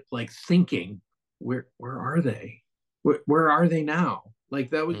remember like thinking, where are they? Where are they now? Like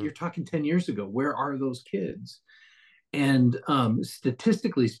that was, Mm. you're talking 10 years ago. Where are those kids? And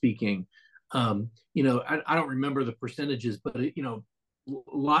statistically speaking, I don't remember the percentages, but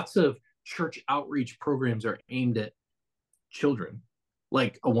lots of church outreach programs are aimed at children,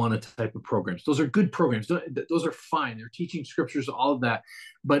 like Awana type of programs. Those are good programs. Those are fine. They're teaching scriptures, all of that.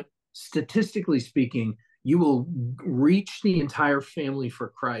 But statistically speaking, you will reach the entire family for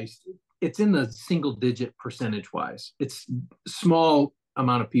Christ. It's in the single digit percentage wise. It's small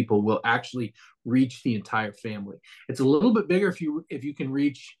amount of people will actually reach the entire family. It's a little bit bigger if you can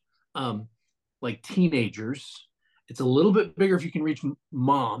reach um, like teenagers. It's a little bit bigger if you can reach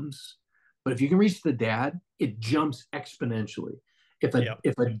moms, but if you can reach the dad, it jumps exponentially. If a Yeah,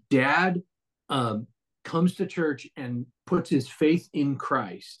 if a dad comes to church and puts his faith in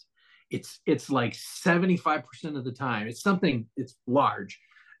Christ, it's like 75% of the time. It's large.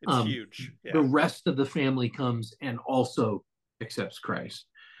 it's Um, huge. the Yeah. rest of the family comes and also accepts Christ,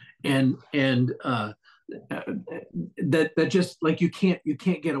 and that just like you can't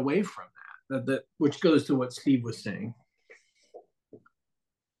get away from that, which goes to what Steve was saying.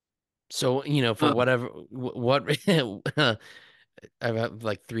 So, for Um, whatever, what I have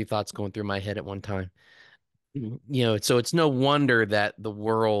like three thoughts going through my head at one time. So it's no wonder that the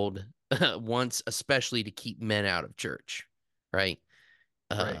world wants especially to keep men out of church, right?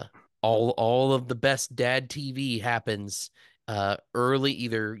 Right. Uh, all of the best dad TV happens early,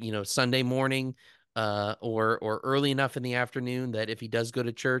 either Sunday morning or early enough in the afternoon that if he does go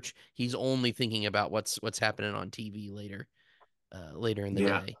to church, he's only thinking about what's happening on TV later in the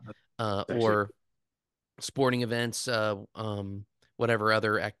Yeah. day, Actually, or sporting events, whatever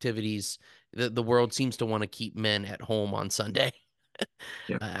other activities. The world seems to want to keep men at home on Sunday.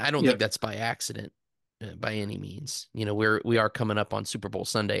 yeah. I don't Yeah. think that's by accident, by any means. We are coming up on Super Bowl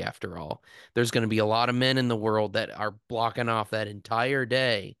Sunday after all. There's going to be a lot of men in the world that are blocking off that entire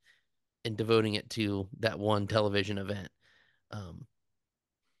day and devoting it to that one television event. Um,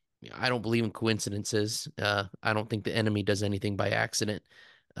 I don't believe in coincidences. I don't think the enemy does anything by accident.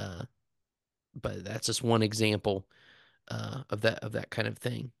 Uh, but that's just one example of that kind of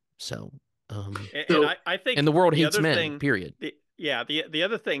thing. So, And So I and think the world the hates other men, thing, period. the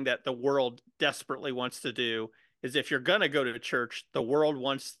other thing that the world desperately wants to do is, if you're going to go to church, the world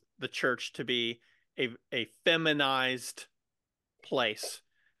wants the church to be a feminized place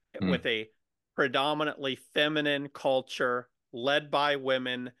mm, with a predominantly feminine culture led by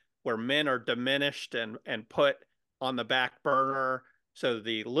women, where men are diminished and put on the back burner. So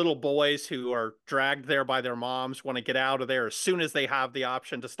the little boys who are dragged there by their moms want to get out of there as soon as they have the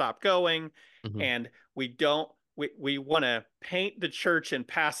option to stop going. Hmm. And we want to paint the church in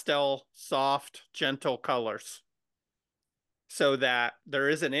pastel, soft, gentle colors, so that there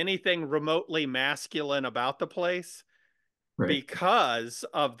isn't anything remotely masculine about the place, right. because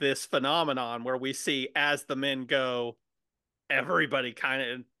of this phenomenon where we see, as the men go, everybody kind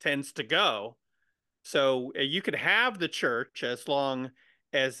of tends to go. So you could have the church as long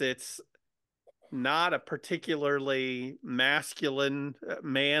as it's not a particularly masculine,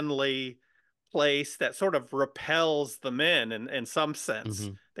 manly place that sort of repels the men in some sense.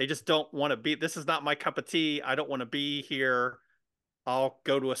 Hmm. They just don't want to be. This is not my cup of tea. I don't want to be here. I'll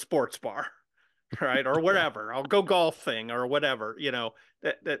go to a sports bar, right? Or Yeah. wherever. I'll go golfing or whatever.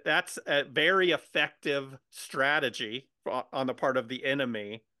 That's a very effective strategy on the part of the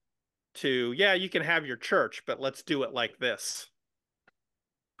enemy to, yeah, you can have your church, but let's do it like this.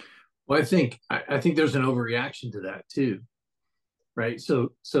 Well, I think there's an overreaction to that too, right? So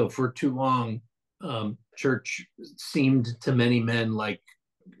for too long, church seemed to many men like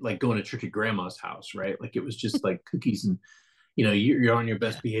going to church at grandma's house, right? Like it was just like cookies and you're on your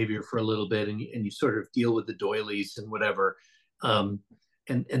best Yeah. behavior for a little bit and you sort of deal with the doilies and whatever. um,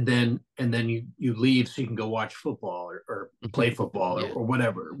 and then you leave so you can go watch football or play football Yeah. or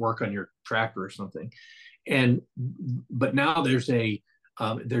whatever, work on your tractor or something. And but now there's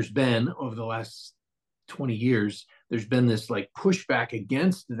been over the last 20 years there's been this like pushback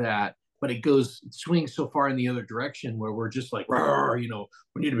against that, but it swings so far in the other direction where we're just like, we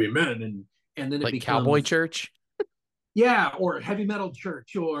need to be men, and then it Like cowboy becomes, church. yeah, or heavy metal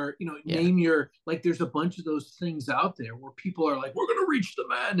church, or Yeah. name your, like there's a bunch of those things out there where people are like, we're gonna reach the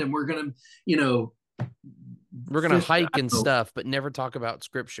men and we're gonna you know We're gonna fist, I hike and don't know, stuff, but never talk about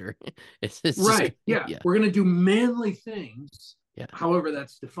scripture. It's just right, yeah, yeah. we're gonna do manly things, Yeah. however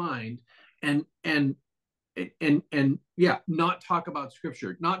that's defined, and yeah, not talk about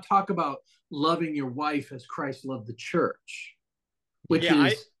scripture, not talk about loving your wife as Christ loved the church, which Yeah,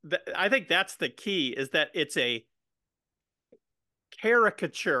 is I think that's the key, is that it's a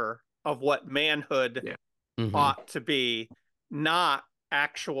caricature of what manhood yeah, Hmm. ought to be, not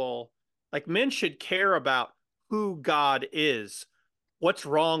actual. Like, men should care about who God is. What's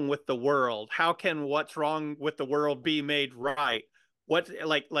wrong with the world? How can what's wrong with the world be made right? What,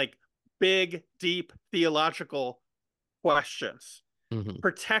 like big, deep theological questions. Hmm.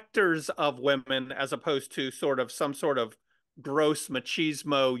 Protectors of women, as opposed to some sort of gross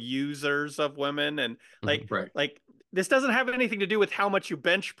machismo users of women. And Hmm. right. like this doesn't have anything to do with how much you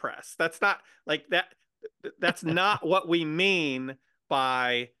bench press. That's not like that. That's not what we mean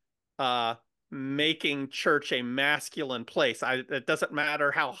by uh making church a masculine place. It doesn't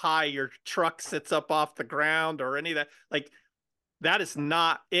matter how high your truck sits up off the ground or any of that. Like, that is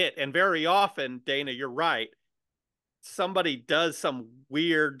not it. And very often, Dana, you're right, somebody does some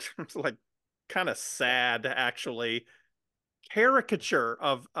weird, like, kind of sad, actually, caricature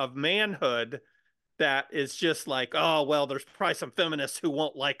of manhood that is just like, oh, well, there's probably some feminists who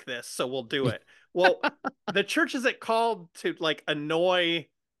won't like this, so we'll do it. Well, the church isn't called to like annoy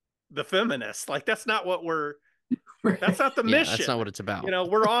the feminists. Like, that's not the Yeah, that's not mission. what it's about.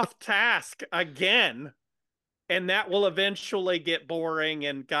 We're off task again, and that will eventually get boring,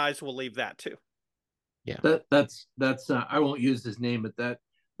 and guys will leave that too. Yeah. That's I won't use his name, but that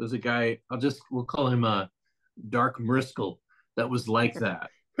was a guy. We'll call him dark Mriscoll that was like that.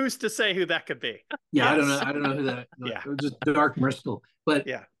 Who's to say who that could be? Yeah, Yes. I don't know who that. Yeah. It was just dark Mriscoll, but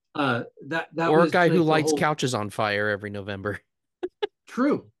Yeah. that Or a was guy who like the lights whole couches on fire every November.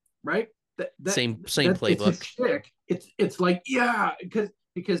 true, right? Same It's a playbook. shtick. It's like, yeah, because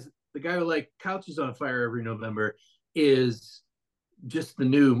the guy who like couches on fire every November is just the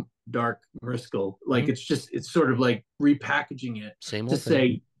new dark Mriscoll. Like it's sort of like repackaging it Same to old thing.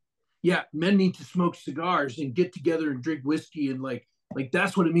 say, yeah, men need to smoke cigars and get together and drink whiskey and like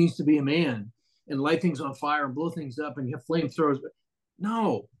that's what it means to be a man and light things on fire and blow things up and have flamethrowers.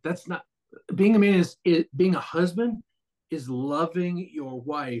 No, that's not. Being a man is being a husband is loving your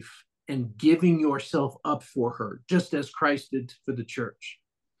wife and giving yourself up for her, just as Christ did for the church.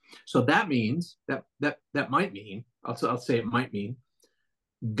 So that means that might mean I'll say it might mean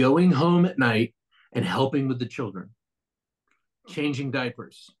going home at night and helping with the children, changing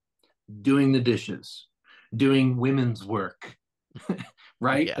diapers, doing the dishes, doing women's work,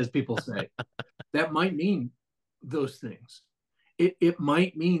 right? Yeah. As people say. That might mean those things. It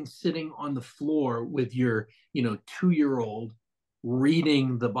might mean sitting on the floor with your 2-year-old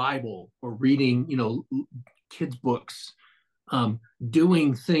reading the Bible or reading kids books,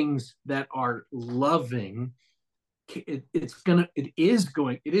 doing things that are loving. It is going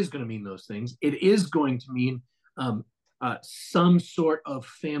to mean those things. It is going to mean some sort of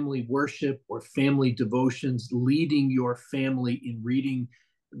family worship or family devotions, leading your family in reading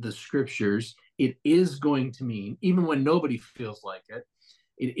the scriptures. It is going to mean, even when nobody feels like it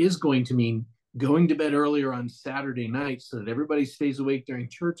is going to mean going to bed earlier on Saturday night so that everybody stays awake during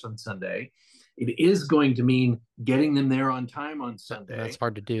church on Sunday. It is going to mean getting them there on time on Sunday. That's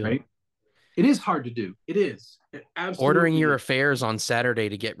hard to do. Right? It is hard to do. It is. It absolutely Ordering your is. affairs on Saturday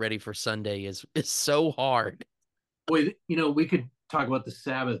to get ready for Sunday is so hard. Boy, we could talk about the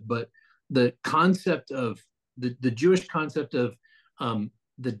Sabbath, but the concept of the Jewish concept of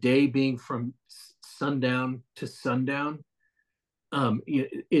the day being from sundown to sundown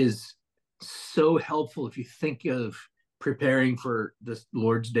is so helpful if you think of preparing for the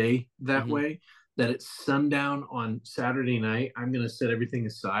Lord's Day that way. That it's sundown on Saturday night, I'm going to set everything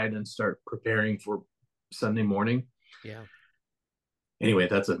aside and start preparing for Sunday morning. Yeah. Anyway,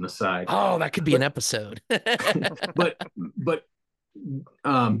 that's an aside. Oh, that could be an episode. but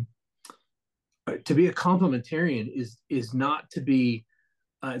to be a complementarian is not to be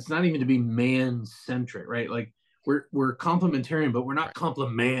it's not even to be man centric, right? Like we're complementarian, but we're not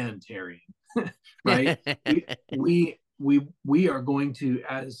complementarian, right? we are going to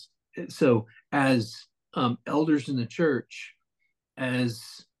as elders in the church, as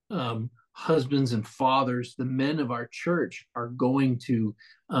husbands and fathers, the men of our church are going to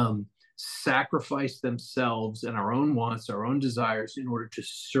sacrifice themselves and our own wants, our own desires in order to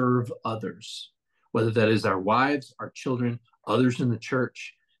serve others, whether that is our wives, our children, others in the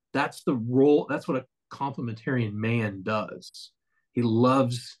church. That's the role. That's what a complementarian man does. He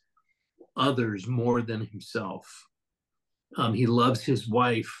loves others more than himself. He loves his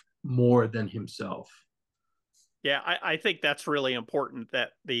wife more than himself. Yeah, I think that's really important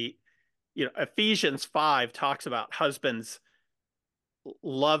that Ephesians 5 talks about husbands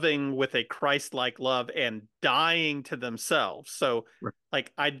loving with a Christ-like love and dying to themselves. So right.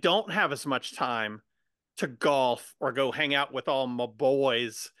 Like I don't have as much time to golf or go hang out with all my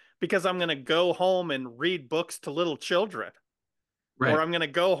boys because I'm going to go home and read books to little children. Right. Or I'm going to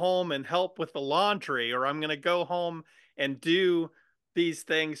go home and help with the laundry, or I'm going to go home and do these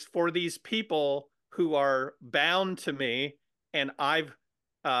things for these people who are bound to me and I've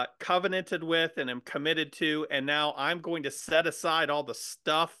covenanted with and am committed to. And now I'm going to set aside all the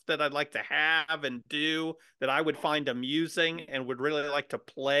stuff that I'd like to have and do that I would find amusing and would really like to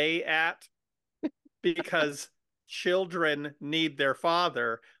play at because children need their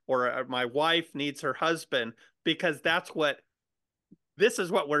father, or my wife needs her husband, because this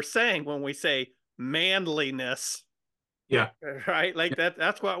is what we're saying when we say manliness. Yeah. Right. Like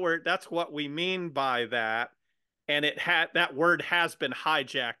that's what we mean by that. And that word has been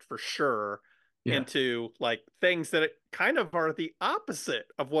hijacked for sure into like things that kind of are the opposite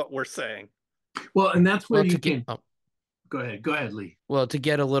of what we're saying. Well, and that's where go ahead, Lee. Well, to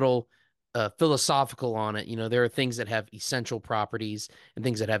get a little philosophical on it, there are things that have essential properties and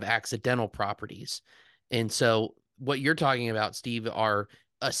things that have accidental properties. And so what you're talking about, Steve, are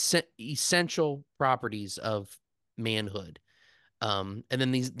essential properties of manhood. And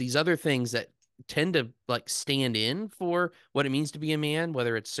then these other things that tend to like stand in for what it means to be a man,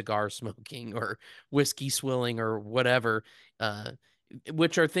 whether it's cigar smoking or whiskey swilling or whatever,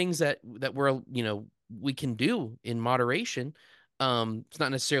 which are things that we can do in moderation. It's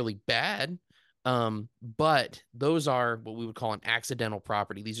not necessarily bad, But those are what we would call an accidental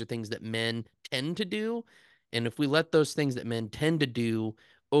property. These are things that men tend to do. And if we let those things that men tend to do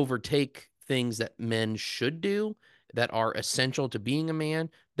overtake things that men should do that are essential to being a man,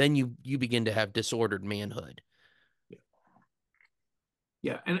 then you begin to have disordered manhood.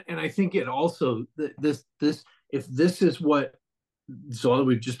 Yeah, and I think it also this if this is what, so all that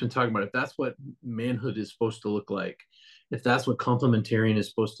we've just been talking about, if that's what manhood is supposed to look like, if that's what complementarian is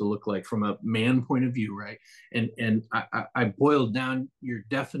supposed to look like from a man point of view, right? And I boiled down your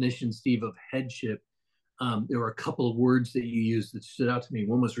definition, Steve, of headship. There were a couple of words that you used that stood out to me.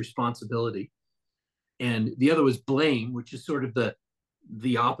 One was responsibility, and the other was blame, which is sort of the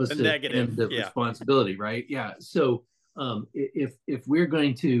The opposite negative. end of Yeah. responsibility, right? Yeah. So if we're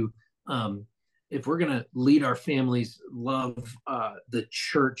going to if we're going to lead our families, love the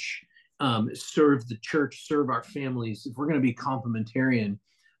church, serve the church, serve our families, if we're going to be complementarian,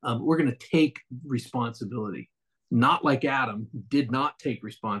 we're going to take responsibility. Not like Adam, who did not take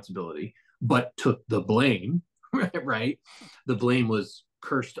responsibility, but took the blame, right? The blame was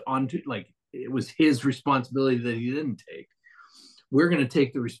cursed onto, like, it was his responsibility that he didn't take. We're going to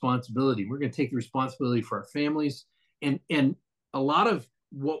take the responsibility. We're going to take the responsibility for our families. And a lot of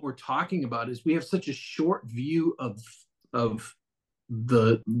what we're talking about is we have such a short view of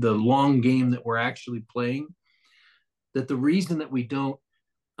the long game that we're actually playing, that the reason that we don't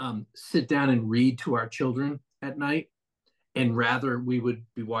sit down and read to our children at night, and rather we would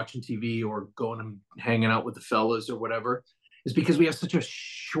be watching TV or going and hanging out with the fellas or whatever, is because we have such a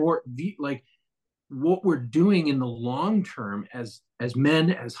short view. Like, what we're doing in the long term as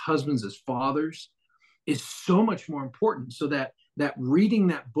men, as husbands, as fathers, is so much more important. So that reading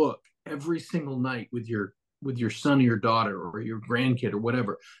that book every single night with your son or your daughter or your grandkid or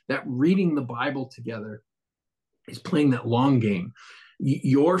whatever, that reading the Bible together is playing that long game.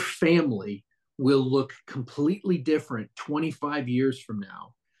 Your family will look completely different 25 years from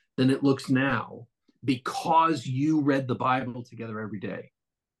now than it looks now, because you read the Bible together every day,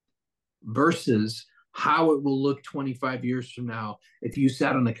 versus how it will look 25 years from now if you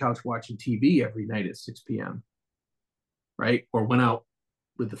sat on the couch watching TV every night at 6 p.m., right? Or went out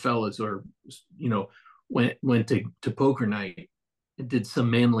with the fellas, or, went to poker night and did some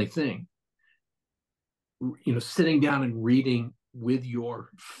manly thing. Sitting down and reading with your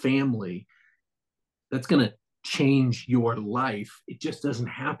family, that's going to change your life. It just doesn't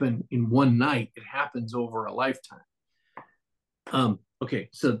happen in one night. It happens over a lifetime. Okay,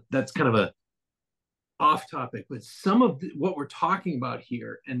 so that's kind of a off topic, but some of what we're talking about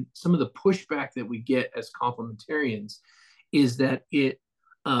here and some of the pushback that we get as complementarians is that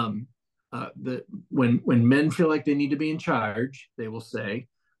when men feel like they need to be in charge, they will say,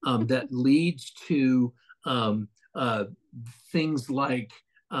 that leads to things like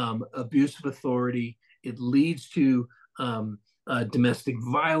abuse of authority. It leads to domestic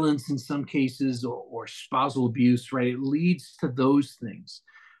violence in some cases, or spousal abuse, right? It leads to those things.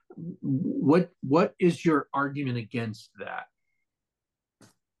 What is your argument against that?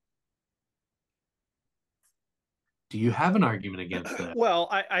 Do you have an argument against that? Well,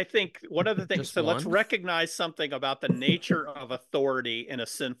 I think one of the things, Just so let's one? recognize something about the nature of authority in a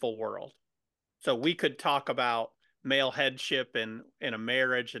sinful world. So we could talk about male headship in a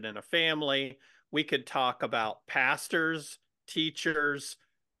marriage and in a family. We could talk about pastors, teachers,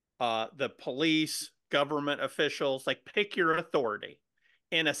 the police, government officials, like, pick your authority.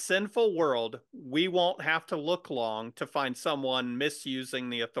 In a sinful world, we won't have to look long to find someone misusing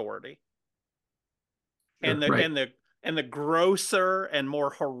the authority. Sure, And the right. and the and the grosser and more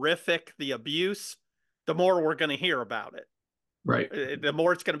horrific the abuse, the more we're going to hear about it. Right. The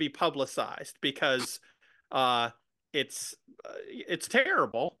more it's going to be publicized, because uh, it's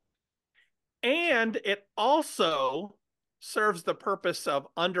terrible, and it also serves the purpose of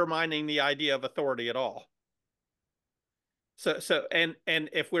undermining the idea of authority at all. And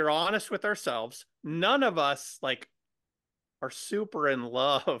if we're honest with ourselves, none of us, like, are super in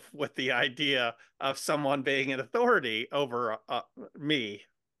love with the idea of someone being an authority over me,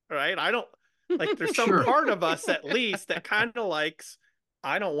 right? I don't, like, there's some Sure. part of us at least that kind of likes,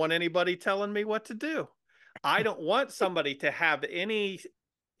 I don't want anybody telling me what to do. I don't want somebody to have any,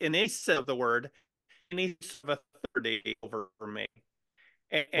 in any sense of the word, any sort of authority over me.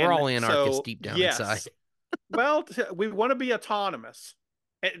 We're And all anarchists so, deep down yes, inside. well, we want to be autonomous,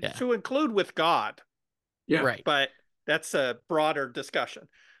 Yeah. to include with God, Yeah. Right. but that's a broader discussion.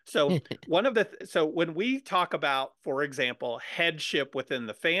 So so when we talk about, for example, headship within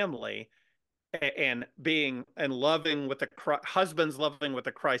the family, and being and loving with husbands loving with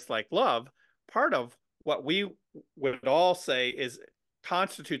a Christ-like love, part of what we would all say is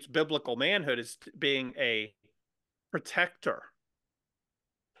constitutes biblical manhood is being a protector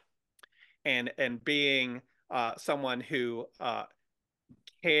and being someone who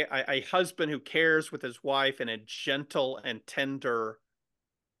a husband who cares with his wife in a gentle and tender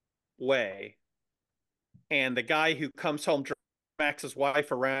way, and the guy who comes home smacks his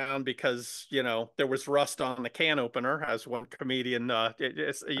wife around because there was rust on the can opener, as one comedian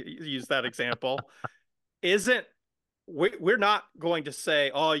used that example, isn't we're not going to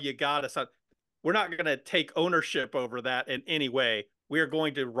say, oh, you got us. We're not going to take ownership over that in any way. We are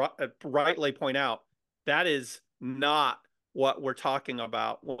going to rightly point out that is not what we're talking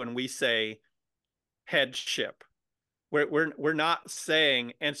about when we say headship. We're not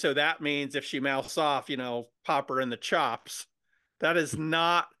saying, and so that means if she mouths off, pop her in the chops. That is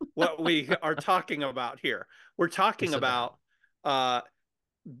not what we are talking about here. We're talking about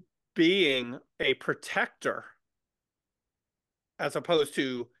being a protector as opposed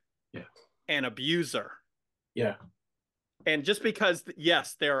to an abuser. Yeah. And just because,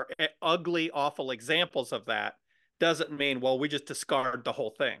 yes, there are ugly, awful examples of that, doesn't mean, well, we just discard the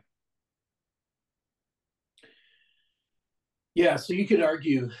whole thing. Yeah, so you could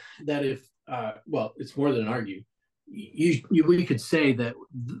argue that if, well, it's more than an argue. We could say that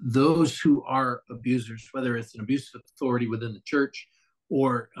those who are abusers, whether it's an abuse of authority within the church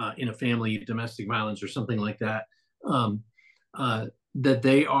or in a family, domestic violence or something like that, that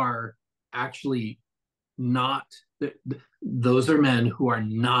they are actually not, those are men who are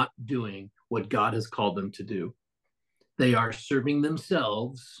not doing what God has called them to do. They are serving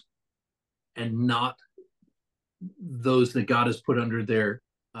themselves and not those that God has put under their,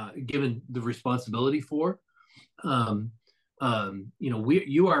 given the responsibility for. You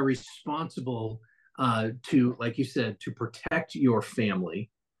are responsible to, like you said, to protect your family.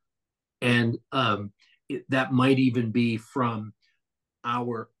 And that might even be from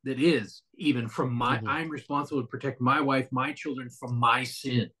I'm responsible to protect my wife, my children from my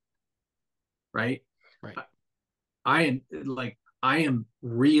sin. Right. I am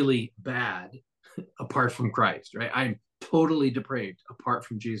really bad apart from Christ, right? I'm totally depraved apart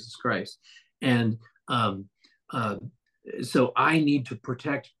from Jesus Christ. And so I need to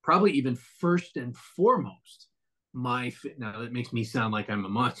protect, probably even first and foremost, now that makes me sound like I'm a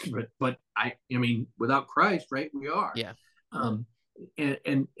monster, but I mean, without Christ, right, we are. Yeah.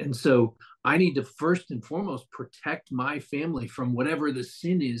 And so I need to first and foremost protect my family from whatever the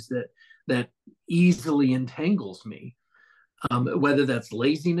sin is that easily entangles me, whether that's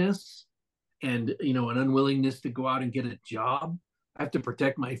laziness and an unwillingness to go out and get a job. I have to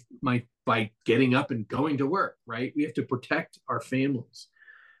protect my by getting up and going to work, right? We have to protect our families.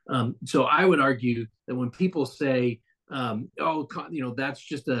 So I would argue that when people say, that's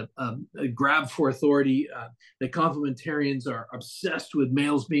just a grab for authority, that complementarians are obsessed with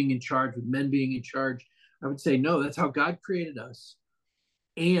males being in charge, with men being in charge, I would say, no, that's how God created us.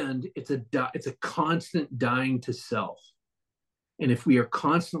 And it's a constant dying to self. And if we are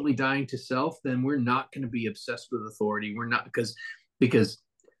constantly dying to self, then we're not going to be obsessed with authority. We're not, because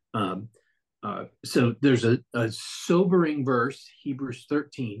so there's a sobering verse, Hebrews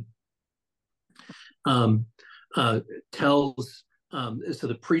 13, tells, so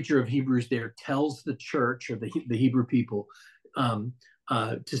the preacher of Hebrews there tells the church or the Hebrew people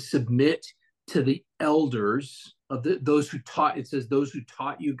to submit to the elders of those who taught. It says those who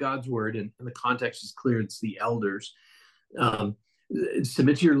taught you God's word, and the context is clear. It's the elders.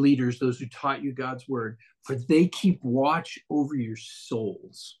 Submit to your leaders, those who taught you God's word, for they keep watch over your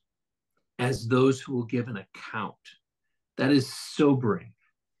souls as those who will give an account. That is sobering.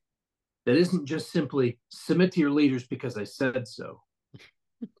 That isn't just simply submit to your leaders because I said so.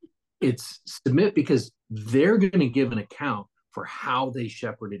 It's submit because they're going to give an account for how they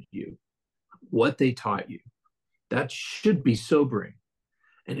shepherded you, what they taught you. That should be sobering.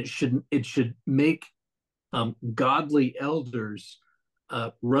 And it should make godly elders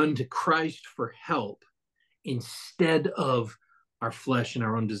run to Christ for help instead of our flesh and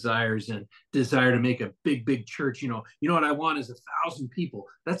our own desires and desire to make a big church. What I want is 1,000 people.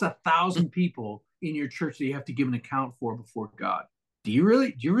 That's 1,000 people in your church that you have to give an account for before God. Do you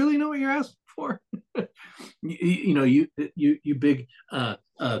really know what you're asking for? you big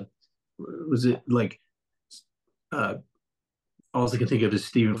was it like all I can think of is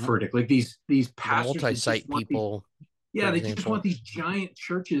Stephen Furtick, like these pastors, multi-site people. They just want these giant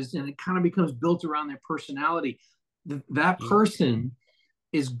churches, and it kind of becomes built around their personality. That person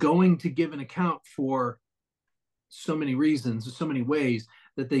is going to give an account for so many reasons, so many ways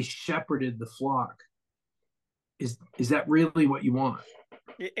that they shepherded the flock. Is that really what you want?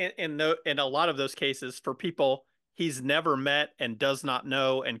 In a lot of those cases, for people he's never met and does not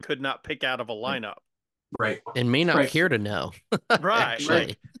know and could not pick out of a lineup. Right. And may not Right. care to know. Right.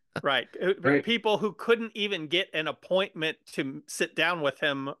 Actually. Right. Right. People who couldn't even get an appointment to sit down with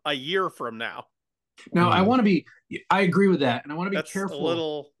him a year from now. Now, I agree with that. And I want to be That's careful. a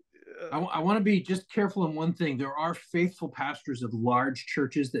little. I want to be just careful in one thing. There are faithful pastors of large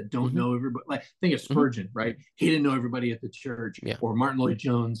churches that don't know everybody. Like, think of Spurgeon, right? He didn't know everybody at the church, or Martin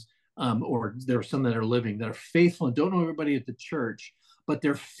Lloyd-Jones, or there are some that are living that are faithful and don't know everybody at the church, but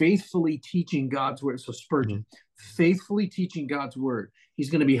they're faithfully teaching God's word. So Spurgeon, faithfully teaching God's word. He's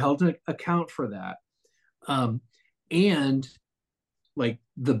going to be held to account for that. And like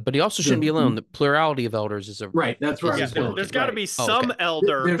but he also shouldn't be alone. The plurality of elders is right. That's right. There's got to be some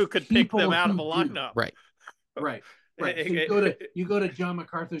elder who could pick them out of a lineup. Right. So you go to John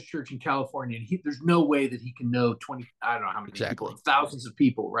MacArthur's church in California, and there's no way that he can know 20. I don't know how many people, thousands of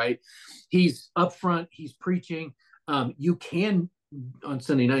people. Right? He's up front. He's preaching. You can on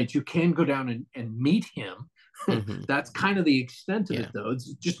Sunday nights. You can go down and meet him. That's kind of the extent of it, though.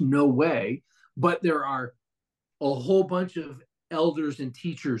 It's just no way. But there are a whole bunch of elders and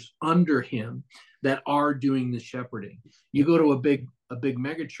teachers under him that are doing the shepherding. You go to a big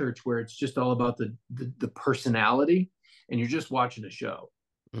mega church where it's just all about the personality, and you're just watching a show.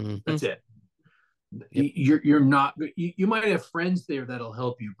 That's it. You're not. You might have friends there that'll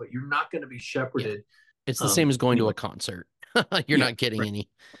help you, but you're not going to be shepherded. It's the same as going to a concert. You're not getting any.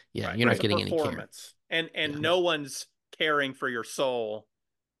 You're not getting any performance, and no one's caring for your soul.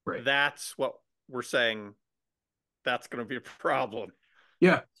 Right. That's what we're saying. That's going to be a problem.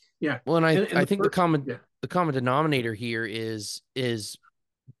 Yeah. Well, and I think the common denominator here is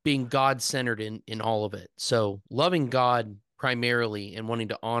being God-centered in all of it. So loving God primarily and wanting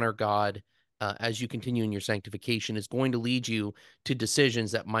to honor God as you continue in your sanctification is going to lead you to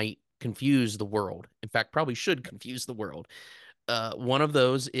decisions that might confuse the world. In fact, probably should confuse the world. One of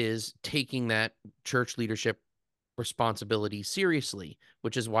those is taking that church leadership responsibility seriously,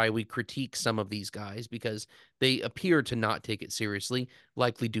 which is why we critique some of these guys, because they appear to not take it seriously,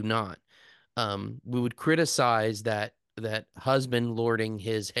 likely do not. We would criticize that husband lording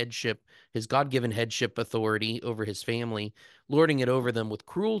his headship, his God-given headship authority over his family, lording it over them with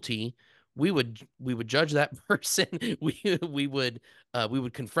cruelty. We would judge that person. We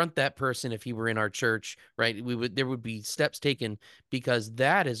would confront that person if he were in our church, right? There would be steps taken, because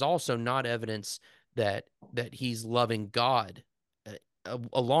that is also not evidence that he's loving God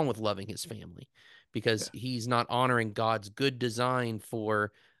along with loving his family, because he's not honoring God's good design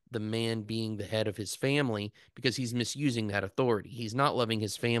for the man being the head of his family, because he's misusing that authority. He's not loving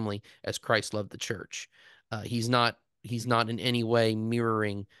his family as Christ loved the church. He's not in any way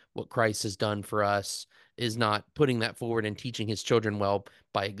mirroring what Christ has done for us, is not putting that forward and teaching his children well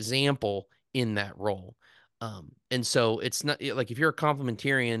by example in that role. And so it's not like if you're a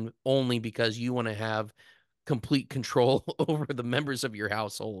complementarian only because you want to have complete control over the members of your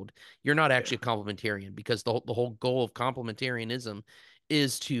household, you're not actually a complementarian, because the whole goal of complementarianism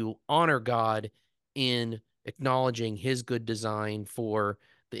is to honor God in acknowledging his good design for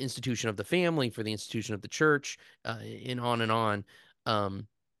the institution of the family, for the institution of the church, and on and on. And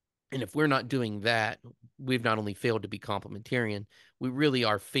if we're not doing that, we've not only failed to be complementarian, we really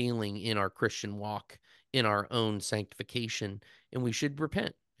are failing in our Christian walk, in our own sanctification, and we should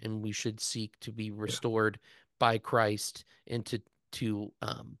repent, and we should seek to be restored by Christ, and to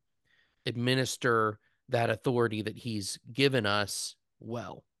administer that authority that he's given us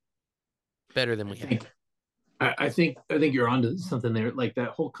well, better than we have. I think you're onto something there, like that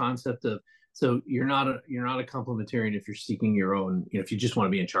whole concept of, so you're not a complementarian if you're seeking your own, if you just want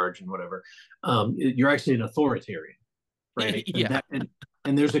to be in charge and whatever. You're actually an authoritarian, right?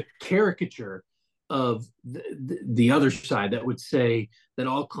 And there's a caricature of the other side that would say that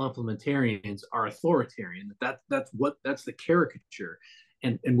all complementarians are authoritarian. That's the caricature,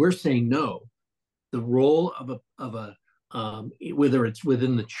 and we're saying no. The role of a whether it's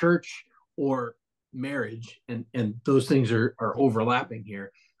within the church or marriage, and those things are overlapping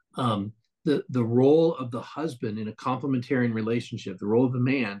here. The role of the husband in a complementarian relationship, the role of the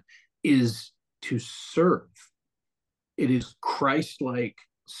man, is to serve. It is Christ-like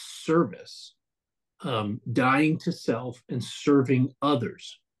service, dying to self and serving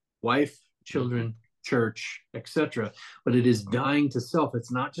others, wife, children, church, etc. But it is dying to self.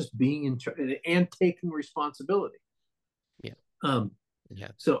 It's not just being in charge and taking responsibility.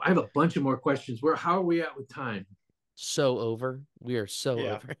 So I have a bunch of more questions. How are we at with time? So over. We are so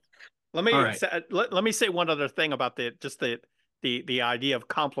over. Let me say one other thing about the idea of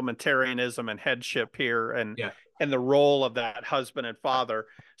complementarianism and headship here, and the role of that husband and father.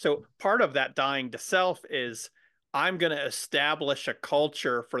 So part of that dying to self is I'm going to establish a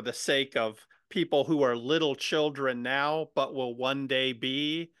culture for the sake of people who are little children now, but will one day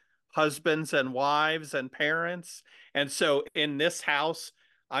be husbands and wives and parents. And so in this house,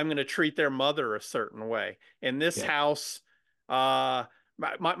 I'm going to treat their mother a certain way. In this house, uh,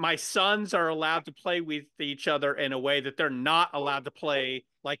 my sons are allowed to play with each other in a way that they're not allowed to play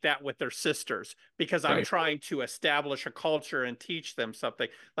like that with their sisters, because I'm trying to establish a culture and teach them something.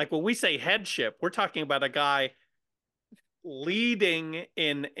 Like when we say headship, we're talking about a guy leading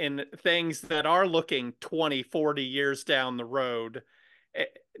in things that are looking 20, 40 years down the road.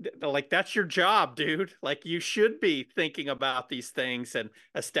 Like, that's your job, dude. Like, you should be thinking about these things and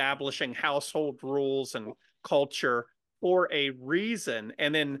establishing household rules and culture for a reason.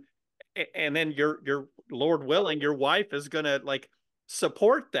 And then your Lord willing, your wife is gonna like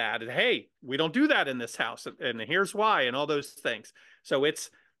support that. And hey, we don't do that in this house, and here's why, and all those things. So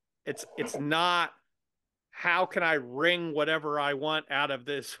it's not how can I wring whatever I want out of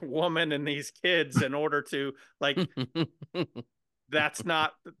this woman and these kids in order to like that's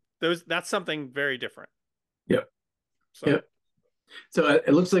not that's something very different. Yep. So yep. So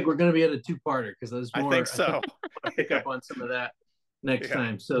it looks like we're going to be at a two-parter because there's more. I think so. I pick up on some of that next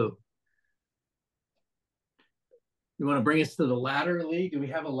time. So you want to bring us to the ladder, Lee? Do we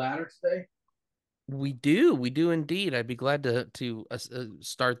have a ladder today? We do indeed. I'd be glad to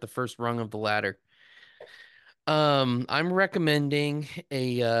start the first rung of the ladder. I'm recommending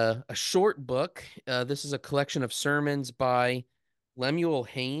a short book. This is a collection of sermons by Lemuel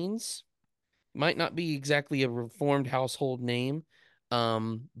Haynes. Might not be exactly a Reformed household name,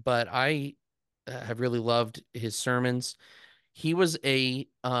 but I have really loved his sermons. He was a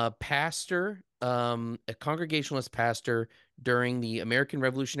pastor, a Congregationalist pastor during the American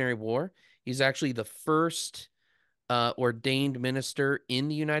Revolutionary War. He's actually the first ordained minister in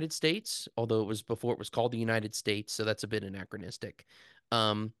the United States, although it was before it was called the United States, so that's a bit anachronistic.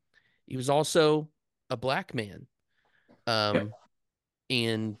 He was also a black man,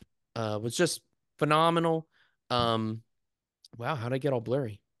 and was just phenomenal. Wow, how'd I get all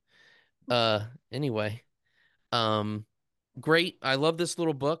blurry? Anyway, great. I love this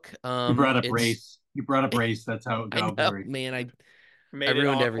little book. You brought up It's race. You brought up race. That's how it I got know, blurry. man. I Made it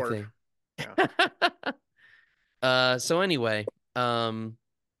ruined awkward. everything. So anyway,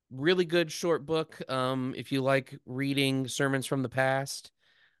 really good short book. If you like reading sermons from the past,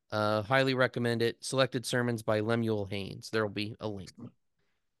 highly recommend it. Selected Sermons by Lemuel Haynes. There will be a link.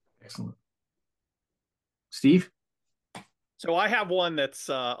 Excellent. Steve? So I have one that's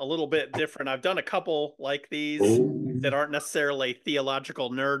a little bit different. I've done a couple like these that aren't necessarily theological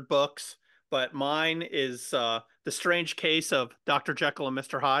nerd books, but mine is The Strange Case of Dr. Jekyll and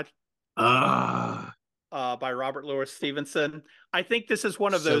Mr. Hyde. By Robert Louis Stevenson. I think this is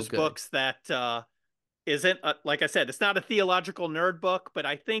one of those books that isn't, like I said, it's not a theological nerd book, but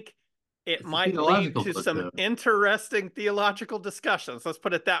I think it might lead to some interesting theological discussions. Let's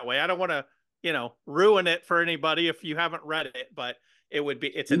put it that way. I don't want to, ruin it for anybody if you haven't read it, but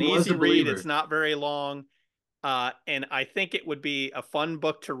it's an easy read. It's not very long. And I think it would be a fun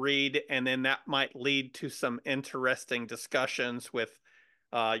book to read. And then that might lead to some interesting discussions with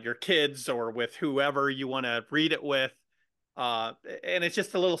your kids or with whoever you want to read it with. And it's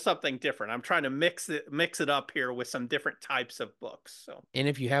just a little something different. I'm trying to mix it up here with some different types of books. So, and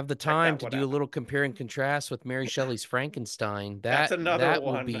if you have the time to do a little compare and contrast with Mary Shelley's Frankenstein, that's another that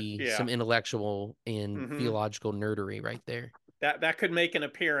one. will be some intellectual and theological nerdery right there. That could make an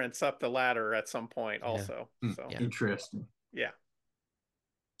appearance up the ladder at some point, also. So interesting. Yeah.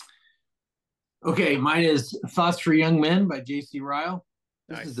 Okay, mine is Thoughts for Young Men by J.C. Ryle.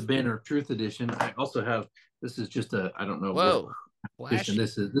 This Nice. is the Banner of Truth edition. I also have, this is just a, I don't know. Whoa. Edition.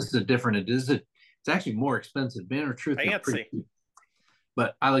 This is a different, it's actually more expensive. Banner of Truth. Fancy.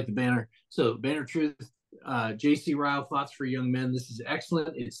 But I like the Banner. So Banner of Truth, J.C. Ryle, Thoughts for Young Men. This is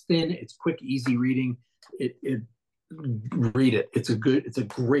excellent. It's thin. It's quick, easy reading. Read it. It's a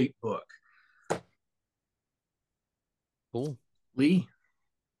great book. Cool. Lee?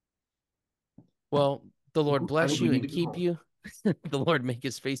 Well, the Lord bless you and keep you. The Lord make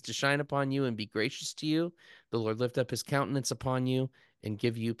his face to shine upon you and be gracious to you. The Lord lift up his countenance upon you and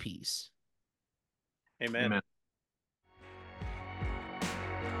give you peace. Amen.